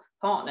fact our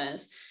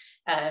partners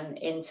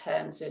in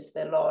terms of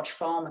the large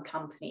pharma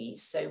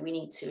companies. So we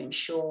need to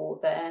ensure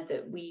there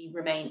that we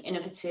remain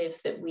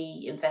innovative, that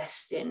we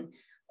invest in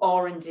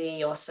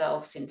R&D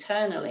ourselves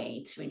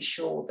internally to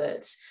ensure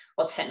that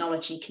our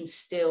technology can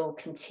still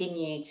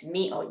continue to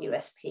meet our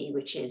USP,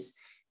 which is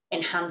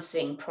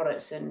enhancing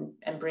products and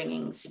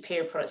bringing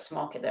superior products to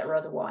market that are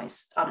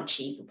otherwise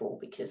unachievable,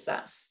 because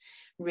that's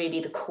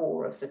really the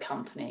core of the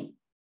company.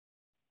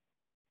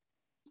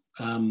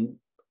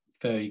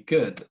 Very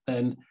good.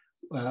 Then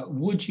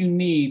would you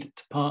need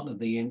to partner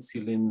the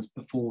insulins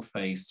before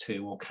phase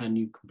 2, or can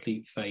you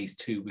complete phase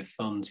 2 with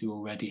funds you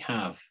already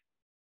have?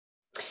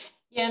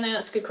 Yeah, no,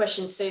 that's a good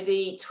question. So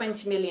the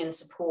 20 million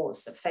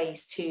supports the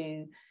phase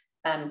 2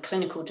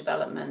 clinical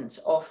development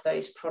of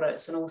those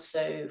products, and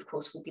also, of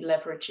course, we'll be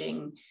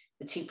leveraging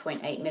the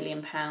 £2.8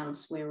 million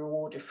we were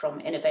awarded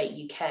from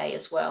Innovate UK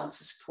as well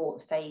to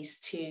support phase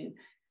 2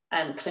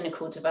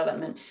 clinical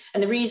development.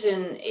 And the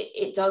reason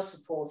it does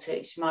support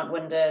it, you might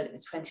wonder,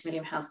 £20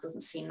 million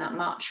doesn't seem that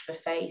much for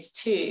phase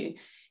 2,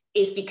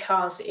 is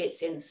because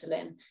it's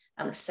insulin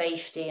and the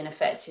safety and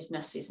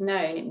effectiveness is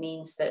known. It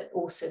means that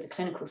also the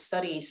clinical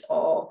studies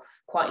are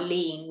quite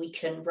lean. We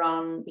can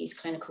run these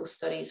clinical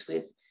studies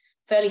with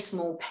fairly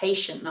small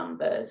patient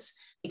numbers,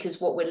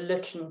 because what we're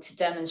looking to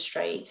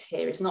demonstrate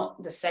here is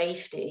not the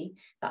safety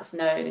that's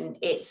known,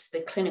 it's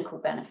the clinical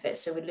benefit.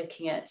 So we're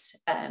looking at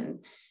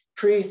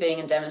proving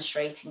and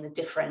demonstrating the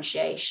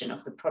differentiation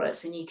of the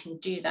products, and you can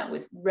do that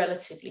with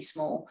relatively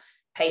small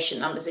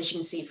patient numbers. As you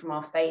can see from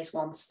our phase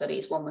 1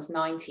 studies, one was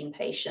 19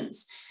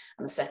 patients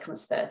and the second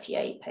was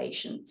 38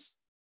 patients.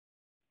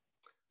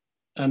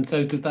 And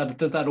so does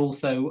that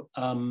also,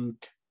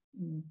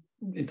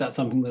 is that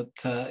something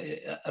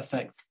that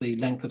affects the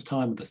length of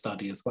time of the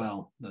study as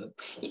well?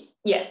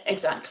 Yeah,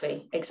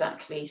 exactly.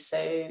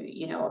 So,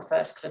 our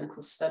first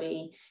clinical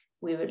study,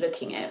 we were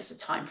looking at, it was a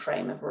time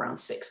frame of around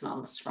 6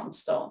 months from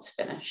start to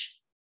finish.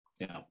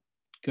 Yeah,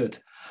 good.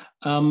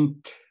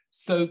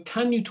 So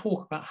can you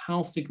talk about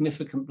how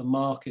significant the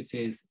market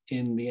is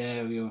in the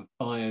area of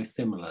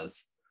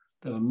biosimilars?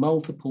 There are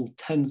multiple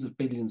tens of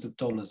billions of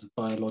dollars of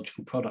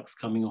biological products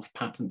coming off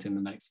patent in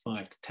the next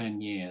 5 to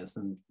 10 years.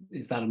 And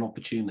is that an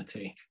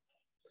opportunity?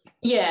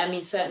 Yeah, I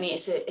mean, certainly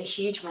it's a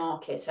huge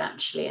market,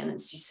 actually. And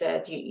as you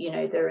said,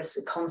 there is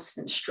a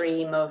constant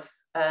stream of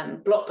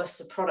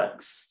blockbuster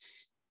products,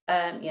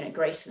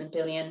 greater than $1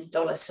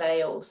 billion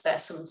sales.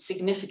 There's some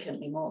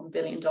significantly more than $1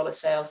 billion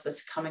sales that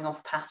are coming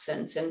off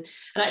patent. And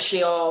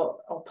actually our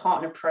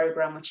partner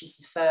program, which is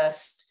the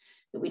first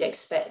that we'd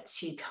expect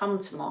to come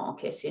to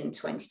market in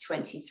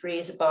 2023,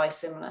 is a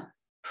biosimilar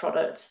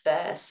product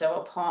there. So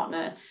our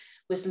partner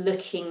was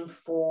looking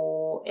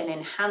for an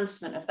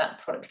enhancement of that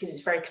product because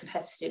it's a very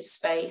competitive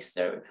space.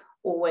 There are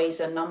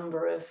always a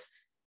number of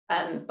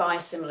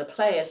biosimilar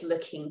players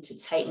looking to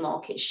take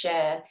market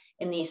share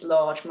in these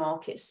large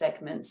market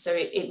segments. So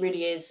it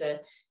really is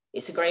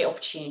it's a great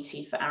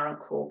opportunity for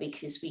Arecor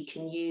because we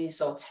can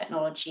use our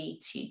technology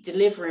to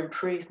deliver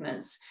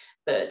improvements,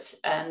 but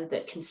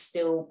that can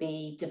still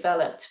be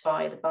developed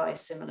via the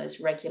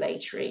biosimilars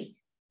regulatory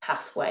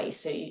pathway.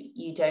 So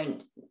you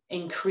don't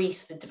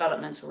increase the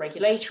developmental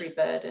regulatory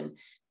burden,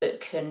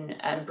 but can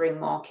bring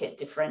market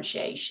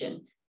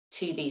differentiation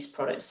to these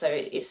products. So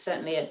it's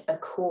certainly a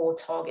core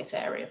target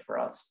area for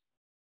us.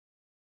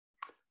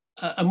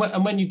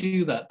 And when you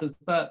do that, does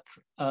that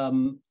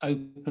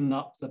open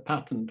up the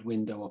patent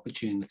window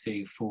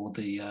opportunity for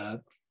the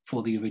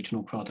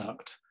original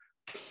product?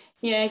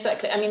 Yeah,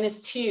 exactly. I mean,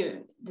 there's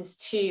two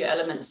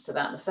elements to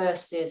that. The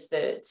first is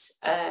that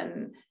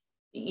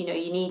you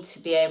need to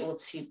be able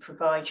to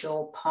provide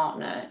your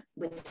partner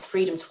with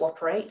freedom to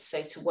operate,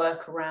 so to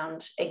work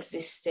around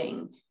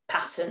existing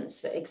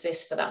patents that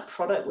exist for that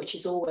product, which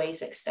is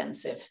always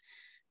extensive.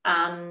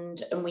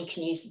 And we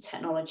can use the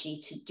technology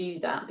to do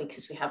that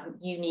because we have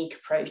unique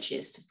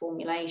approaches to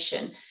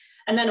formulation.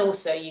 And then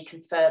also you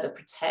can further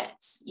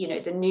protect,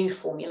 the new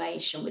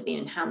formulation with the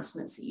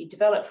enhancements that you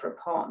develop for a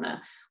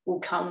partner will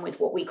come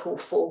with what we call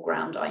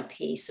foreground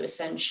IP. So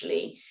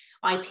essentially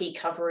IP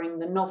covering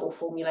the novel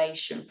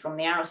formulation from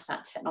the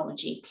Arestat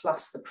technology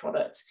plus the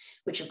product,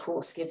 which of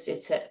course gives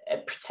it a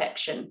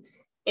protection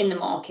in the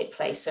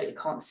marketplace, so it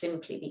can't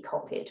simply be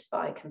copied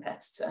by a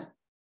competitor.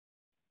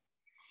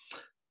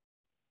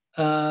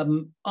 Are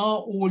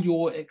all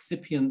your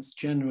excipients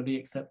generally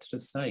accepted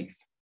as safe?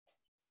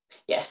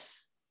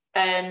 Yes.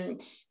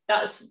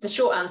 That's the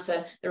short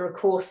answer. There are, of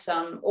course,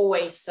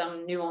 always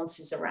some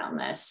nuances around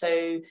there.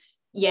 So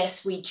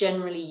yes, we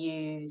generally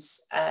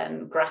use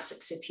GRAS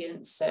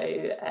excipients, so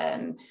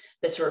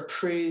that are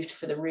approved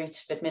for the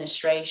route of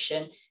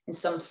administration. In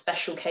some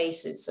special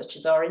cases, such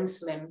as our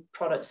insulin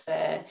products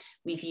there,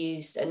 we've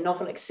used a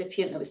novel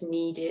excipient that was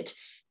needed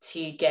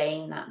to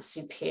gain that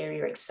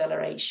superior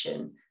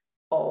acceleration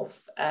of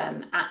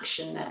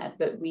action there.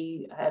 But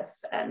we have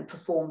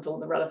performed all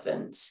the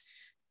relevant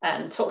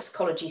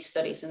toxicology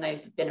studies, and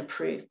they've been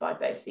approved by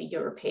both the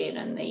European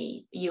and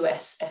the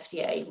US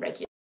FDA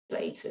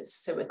regulators.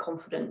 So we're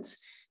confident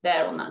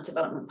there on that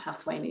development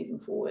pathway moving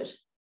forward.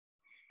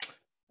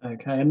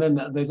 Okay, and then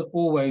there's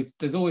always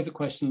a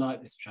question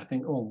like this, which I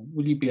think, will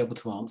you be able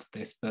to answer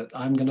this? But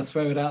I'm going to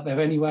throw it out there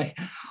anyway.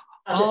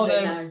 I'll just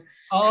say no.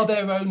 Are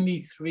there only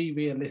 3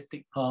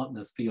 realistic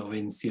partners for your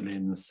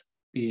insulins,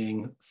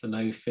 being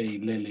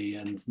Sanofi, Lilly,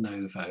 and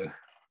Novo?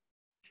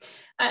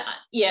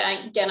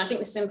 Yeah, again, I think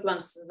the simple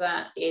answer to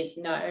that is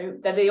no.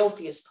 They're the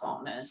obvious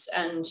partners.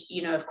 And,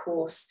 of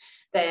course,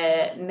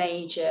 they're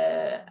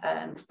major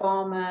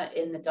pharma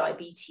in the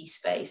diabetes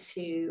space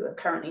who are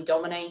currently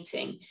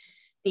dominating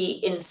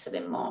the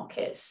insulin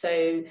market.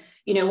 So,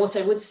 what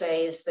I would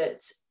say is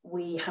that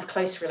we have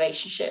close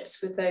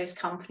relationships with those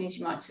companies.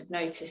 You might have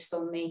noticed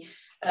on the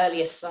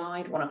earlier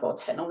side, one of our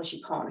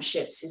technology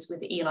partnerships is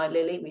with Eli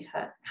Lilly. We've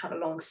had a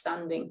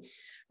long-standing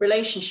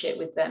relationship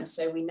with them,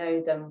 so we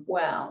know them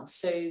well.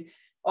 So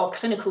our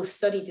clinical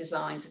study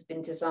designs have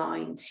been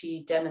designed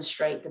to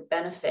demonstrate the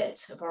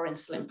benefit of our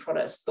insulin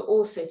products, but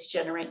also to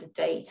generate the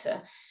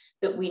data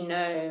that we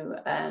know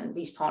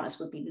these partners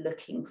would be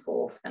looking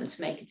for them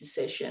to make a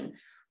decision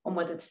on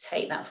whether to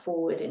take that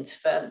forward into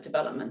further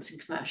development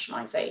and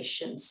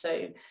commercialization.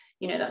 So,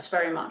 that's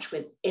very much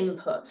with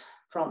input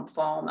from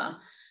pharma.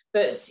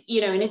 But,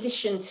 in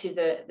addition to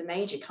the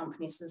major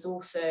companies, there's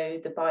also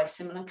the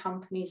biosimilar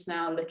companies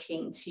now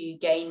looking to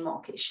gain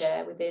market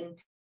share within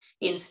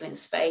the insulin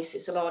space.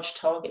 It's a large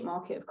target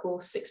market, of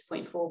course,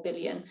 6.4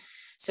 billion.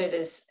 So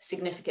there's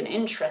significant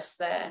interest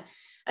there.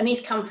 And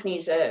these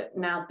companies are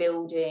now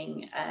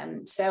building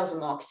sales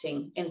and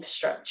marketing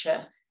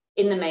infrastructure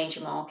in the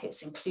major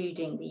markets,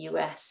 including the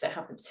US, so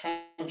have the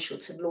potential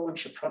to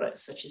launch a product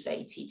such as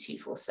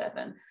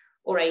AT247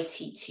 or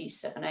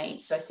AT278.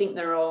 So I think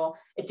there are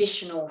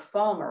additional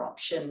pharma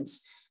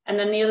options. And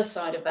then the other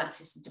side of that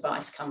is the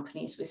device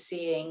companies. We're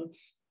seeing,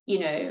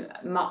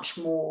 much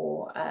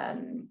more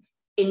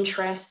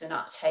interest and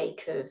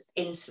uptake of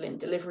insulin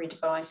delivery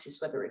devices,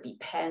 whether it be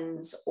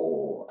pens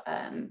or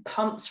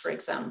pumps, for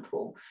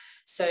example.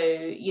 So,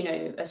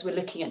 as we're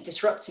looking at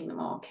disrupting the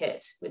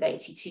market with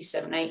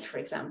AT278, for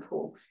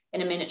example,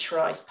 in a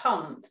miniaturized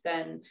pump,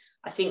 then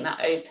I think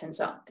that opens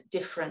up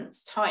different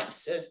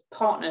types of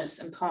partners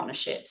and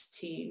partnerships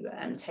to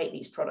take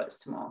these products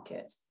to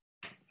market.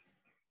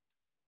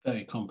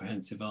 Very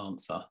comprehensive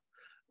answer.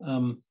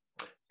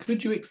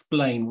 Could you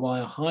explain why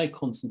a high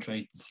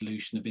concentrated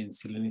solution of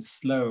insulin is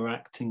slower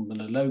acting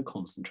than a low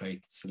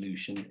concentrated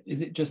solution?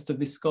 Is it just a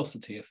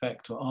viscosity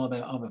effect, or are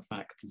there other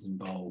factors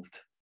involved?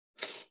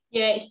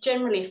 Yeah, it's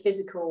generally a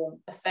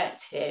physical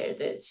effect here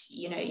that,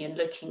 you know, you're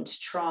looking to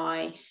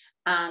try,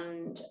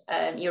 and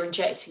you're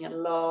injecting a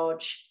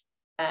large,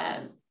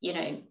 you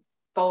know,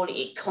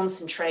 volume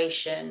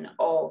concentration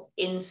of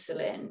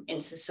insulin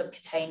into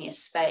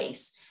subcutaneous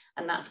space,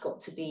 and that's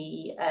got to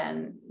be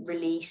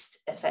released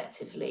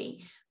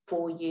effectively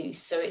for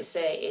use. So it's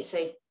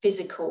a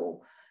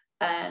physical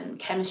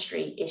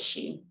chemistry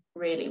issue,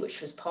 really,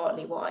 which was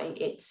partly why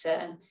it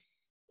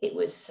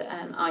was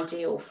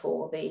ideal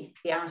for the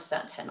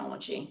Arestat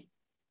technology.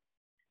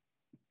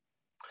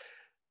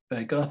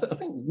 Very good. I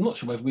think, I'm not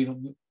sure whether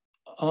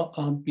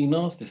I've been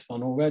asked this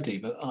one already,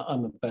 but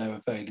I'm a bear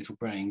of very little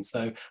brain,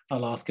 so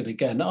I'll ask it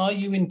again. Are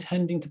you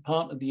intending to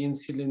partner the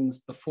insulins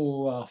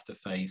before or after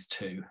phase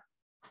 2?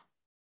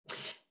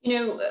 You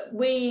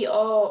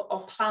know,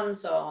 our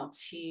plans are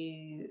to,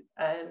 you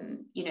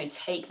know,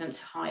 take them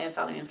to higher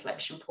value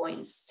inflection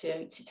points,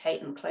 to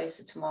take them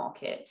closer to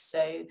market.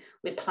 So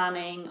we're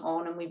planning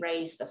on, and we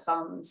raise the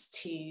funds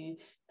to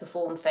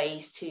perform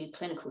phase 2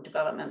 clinical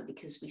development,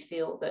 because we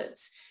feel that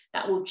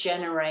that will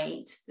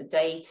generate the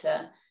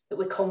data that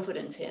we're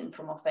confident in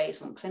from our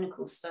phase 1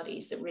 clinical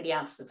studies that really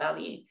adds the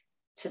value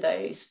to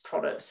those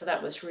products. So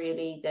that was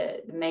really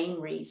the main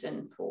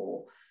reason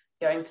for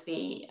going for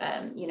the,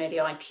 you know, the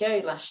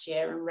IPO last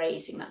year and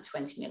raising that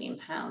 £20 million,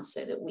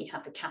 so that we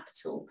had the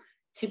capital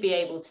to be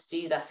able to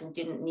do that and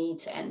didn't need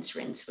to enter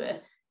into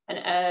an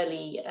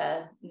early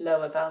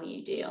lower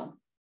value deal.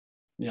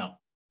 Yeah,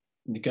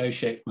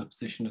 negotiate from a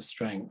position of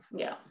strength.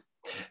 Yeah.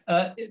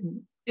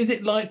 Is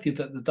it likely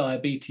that the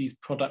diabetes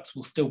products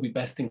will still be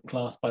best in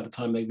class by the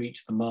time they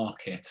reach the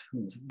market?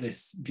 And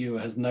this viewer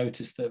has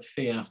noticed that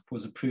Fiasp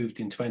was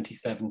approved in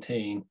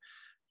 2017.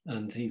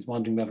 And he's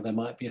wondering whether there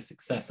might be a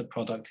successor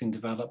product in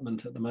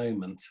development at the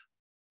moment.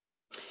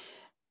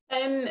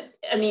 I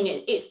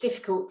mean, it's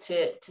difficult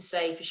to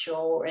say for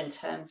sure in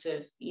terms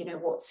of, you know,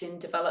 what's in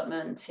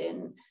development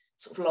in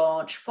sort of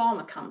large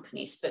pharma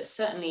companies, but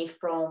certainly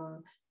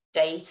from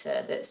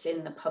data that's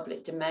in the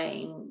public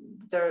domain,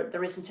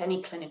 there isn't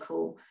any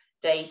clinical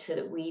data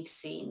that we've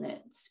seen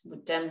that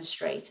would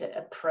demonstrate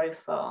a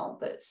profile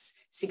that's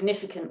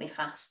significantly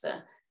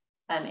faster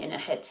in a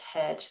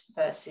head-to-head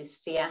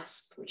versus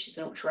Fiasp, which is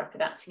an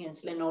ultra-rapid-acting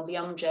insulin, or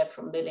Lyumjev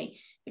from Lilly,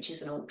 which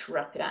is an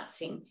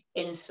ultra-rapid-acting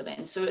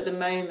insulin. So at the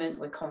moment,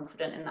 we're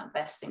confident in that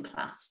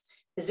best-in-class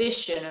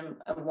position,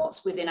 and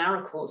what's within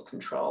Arecor's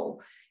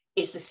control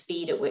is the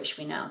speed at which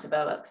we now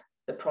develop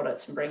the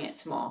product and bring it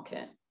to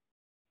market.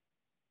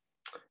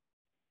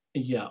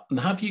 Yeah, and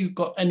have you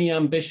got any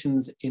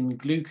ambitions in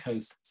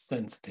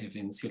glucose-sensitive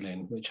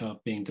insulin, which are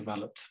being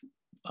developed,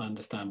 I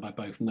understand, by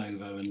both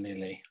Novo and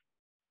Lilly?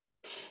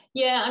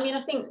 Yeah, I mean,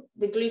 I think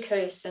the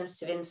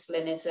glucose-sensitive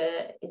insulin is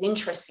an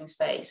interesting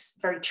space,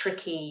 very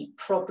tricky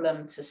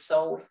problem to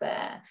solve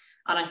there.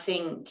 And I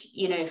think,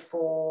 you know,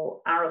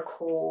 for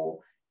Arecor,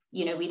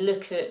 you know, we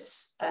look at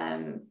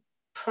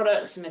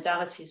products and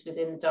modalities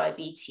within the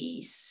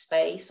diabetes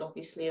space,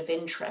 obviously of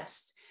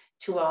interest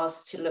to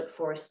us to look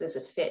for if there's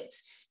a fit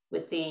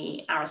with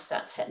the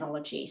Arestat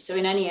technology. So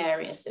in any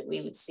areas that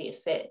we would see a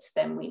fit,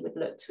 then we would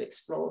look to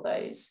explore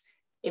those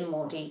in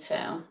more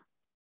detail.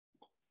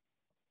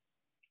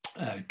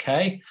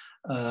 Okay.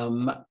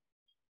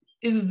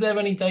 Is there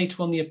any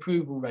data on the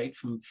approval rate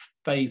from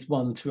phase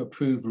 1 to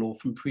approval, or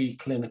from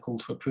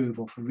preclinical to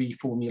approval for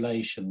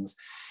reformulations?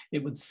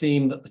 It would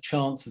seem that the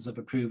chances of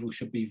approval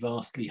should be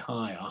vastly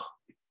higher.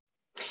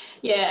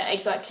 Yeah,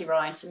 exactly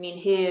right. I mean,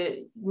 here,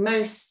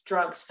 most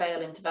drugs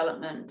fail in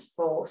development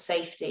for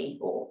safety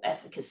or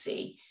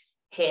efficacy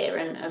here.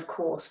 And of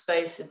course,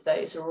 both of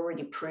those are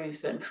already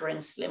proven for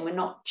insulin. We're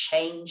not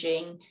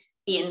changing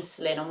the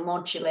insulin or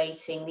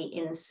modulating the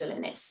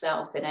insulin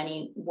itself in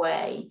any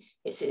way.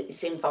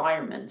 It's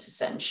environment,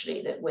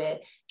 essentially, that we're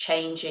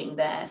changing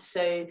there.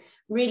 So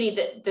really,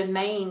 the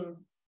main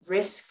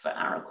risk for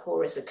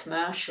Arecor is a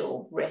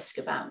commercial risk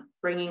about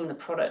bringing the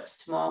products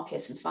to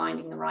market and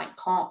finding the right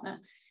partner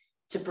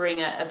to bring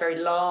a very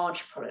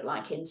large product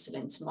like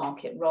insulin to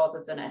market,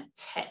 rather than a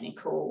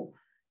technical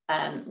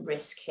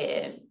risk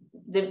here.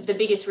 The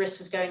biggest risk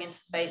was going into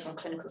the phase 1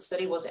 clinical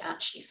study. Was it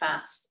actually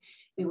fast?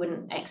 We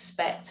wouldn't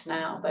expect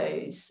now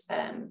those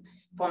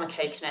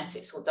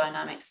pharmacokinetics or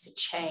dynamics to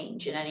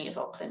change in any of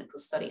our clinical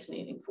studies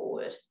moving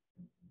forward.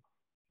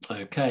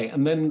 Okay,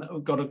 and then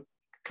we've got a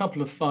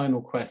couple of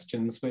final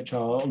questions which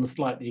are on a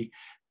slightly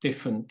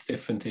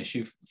different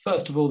issue.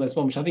 First of all, there's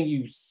one which I think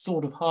you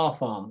sort of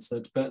half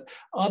answered, but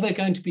are there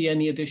going to be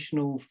any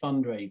additional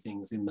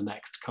fundraisings in the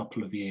next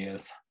couple of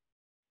years?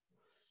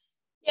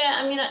 Yeah,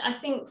 I mean, I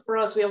think for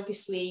us, we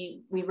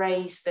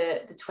raised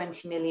the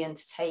 20 million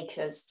to take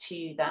us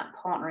to that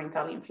partnering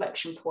value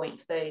inflection point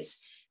for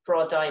those for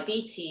our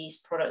diabetes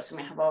products, and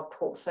we have our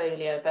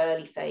portfolio of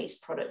early phase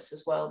products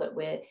as well that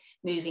we're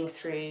moving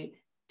through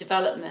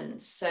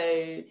development. So,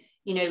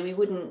 you know, we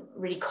wouldn't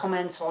really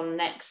comment on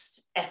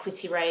next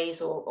equity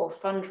raise or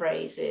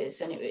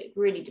fundraisers, and it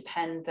would really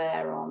depend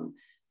there on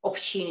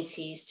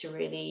opportunities to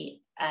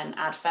really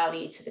add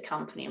value to the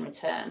company and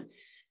return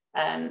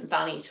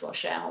value to our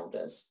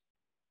shareholders.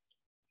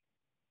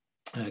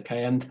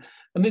 Okay, and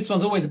this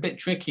one's always a bit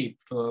tricky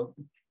for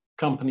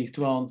companies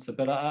to answer,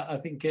 but I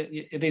think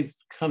it is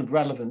kind of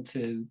relevant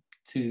to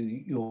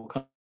your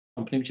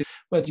company, which is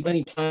whether you have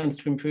any plans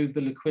to improve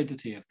the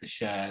liquidity of the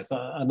shares.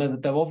 I know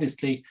that they're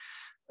obviously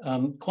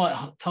quite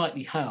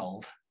tightly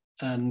held,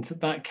 and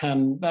that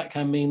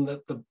can mean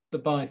that the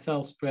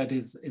buy-sell spread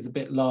is a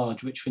bit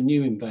large, which for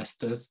new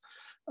investors,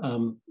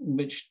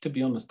 which, to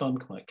be honest, I'm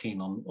quite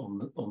keen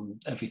on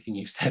everything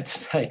you've said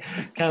today,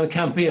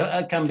 can be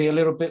a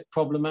little bit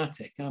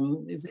problematic.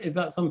 Is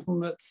that something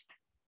that's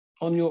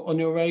on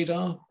your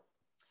radar?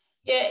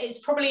 Yeah, it's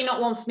probably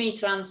not one for me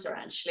to answer,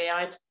 actually.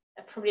 I'd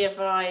probably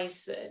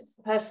advise the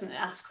person that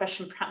asked the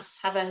question perhaps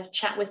have a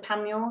chat with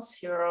Panmure's,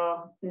 who are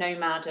our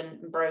nomad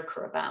and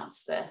broker, about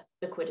the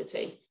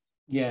liquidity.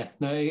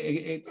 Yes, no,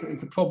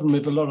 it's a problem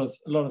with a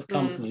lot of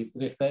companies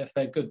that if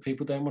they're good,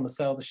 people don't want to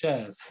sell the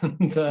shares,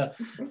 and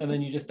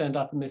then you just end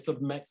up in this sort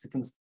of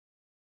Mexican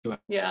situation.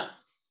 Yeah.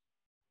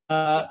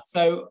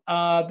 So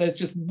there's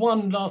just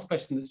one last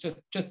question that's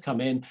just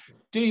come in.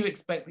 Do you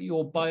expect that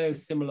your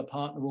biosimilar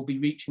partner will be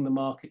reaching the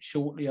market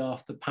shortly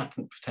after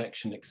patent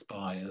protection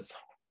expires?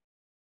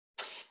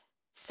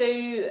 So,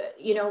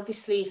 you know,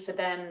 obviously for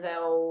them,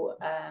 they'll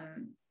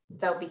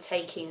be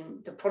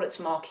taking the product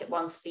to market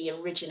once the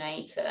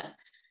originator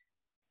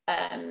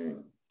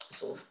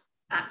sort of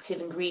active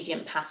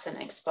ingredient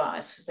patent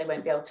expires, because they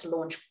won't be able to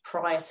launch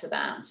prior to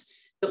that.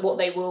 But what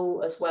they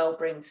will as well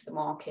bring to the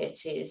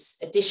market is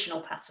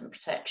additional patent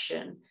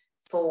protection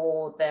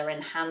for their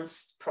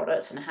enhanced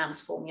product,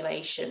 enhanced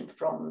formulation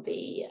from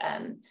the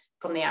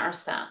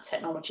Arestat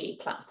technology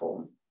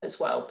platform as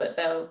well. But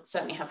they'll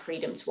certainly have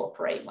freedom to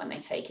operate when they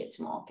take it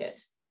to market.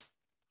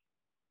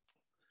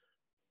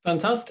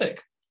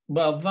 Fantastic.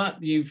 Well,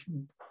 you've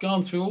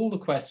gone through all the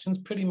questions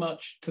pretty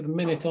much to the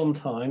minute on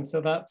time,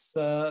 so that's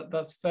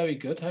very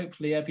good.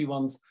 Hopefully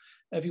everyone's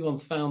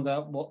found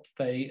out what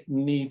they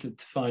needed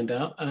to find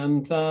out,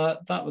 and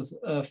that was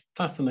a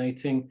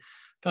fascinating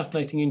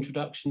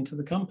introduction to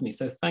the company.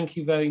 So thank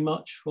you very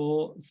much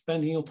for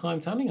spending your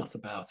time telling us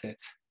about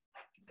it.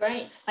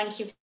 Great, thank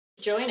you for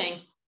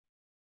joining.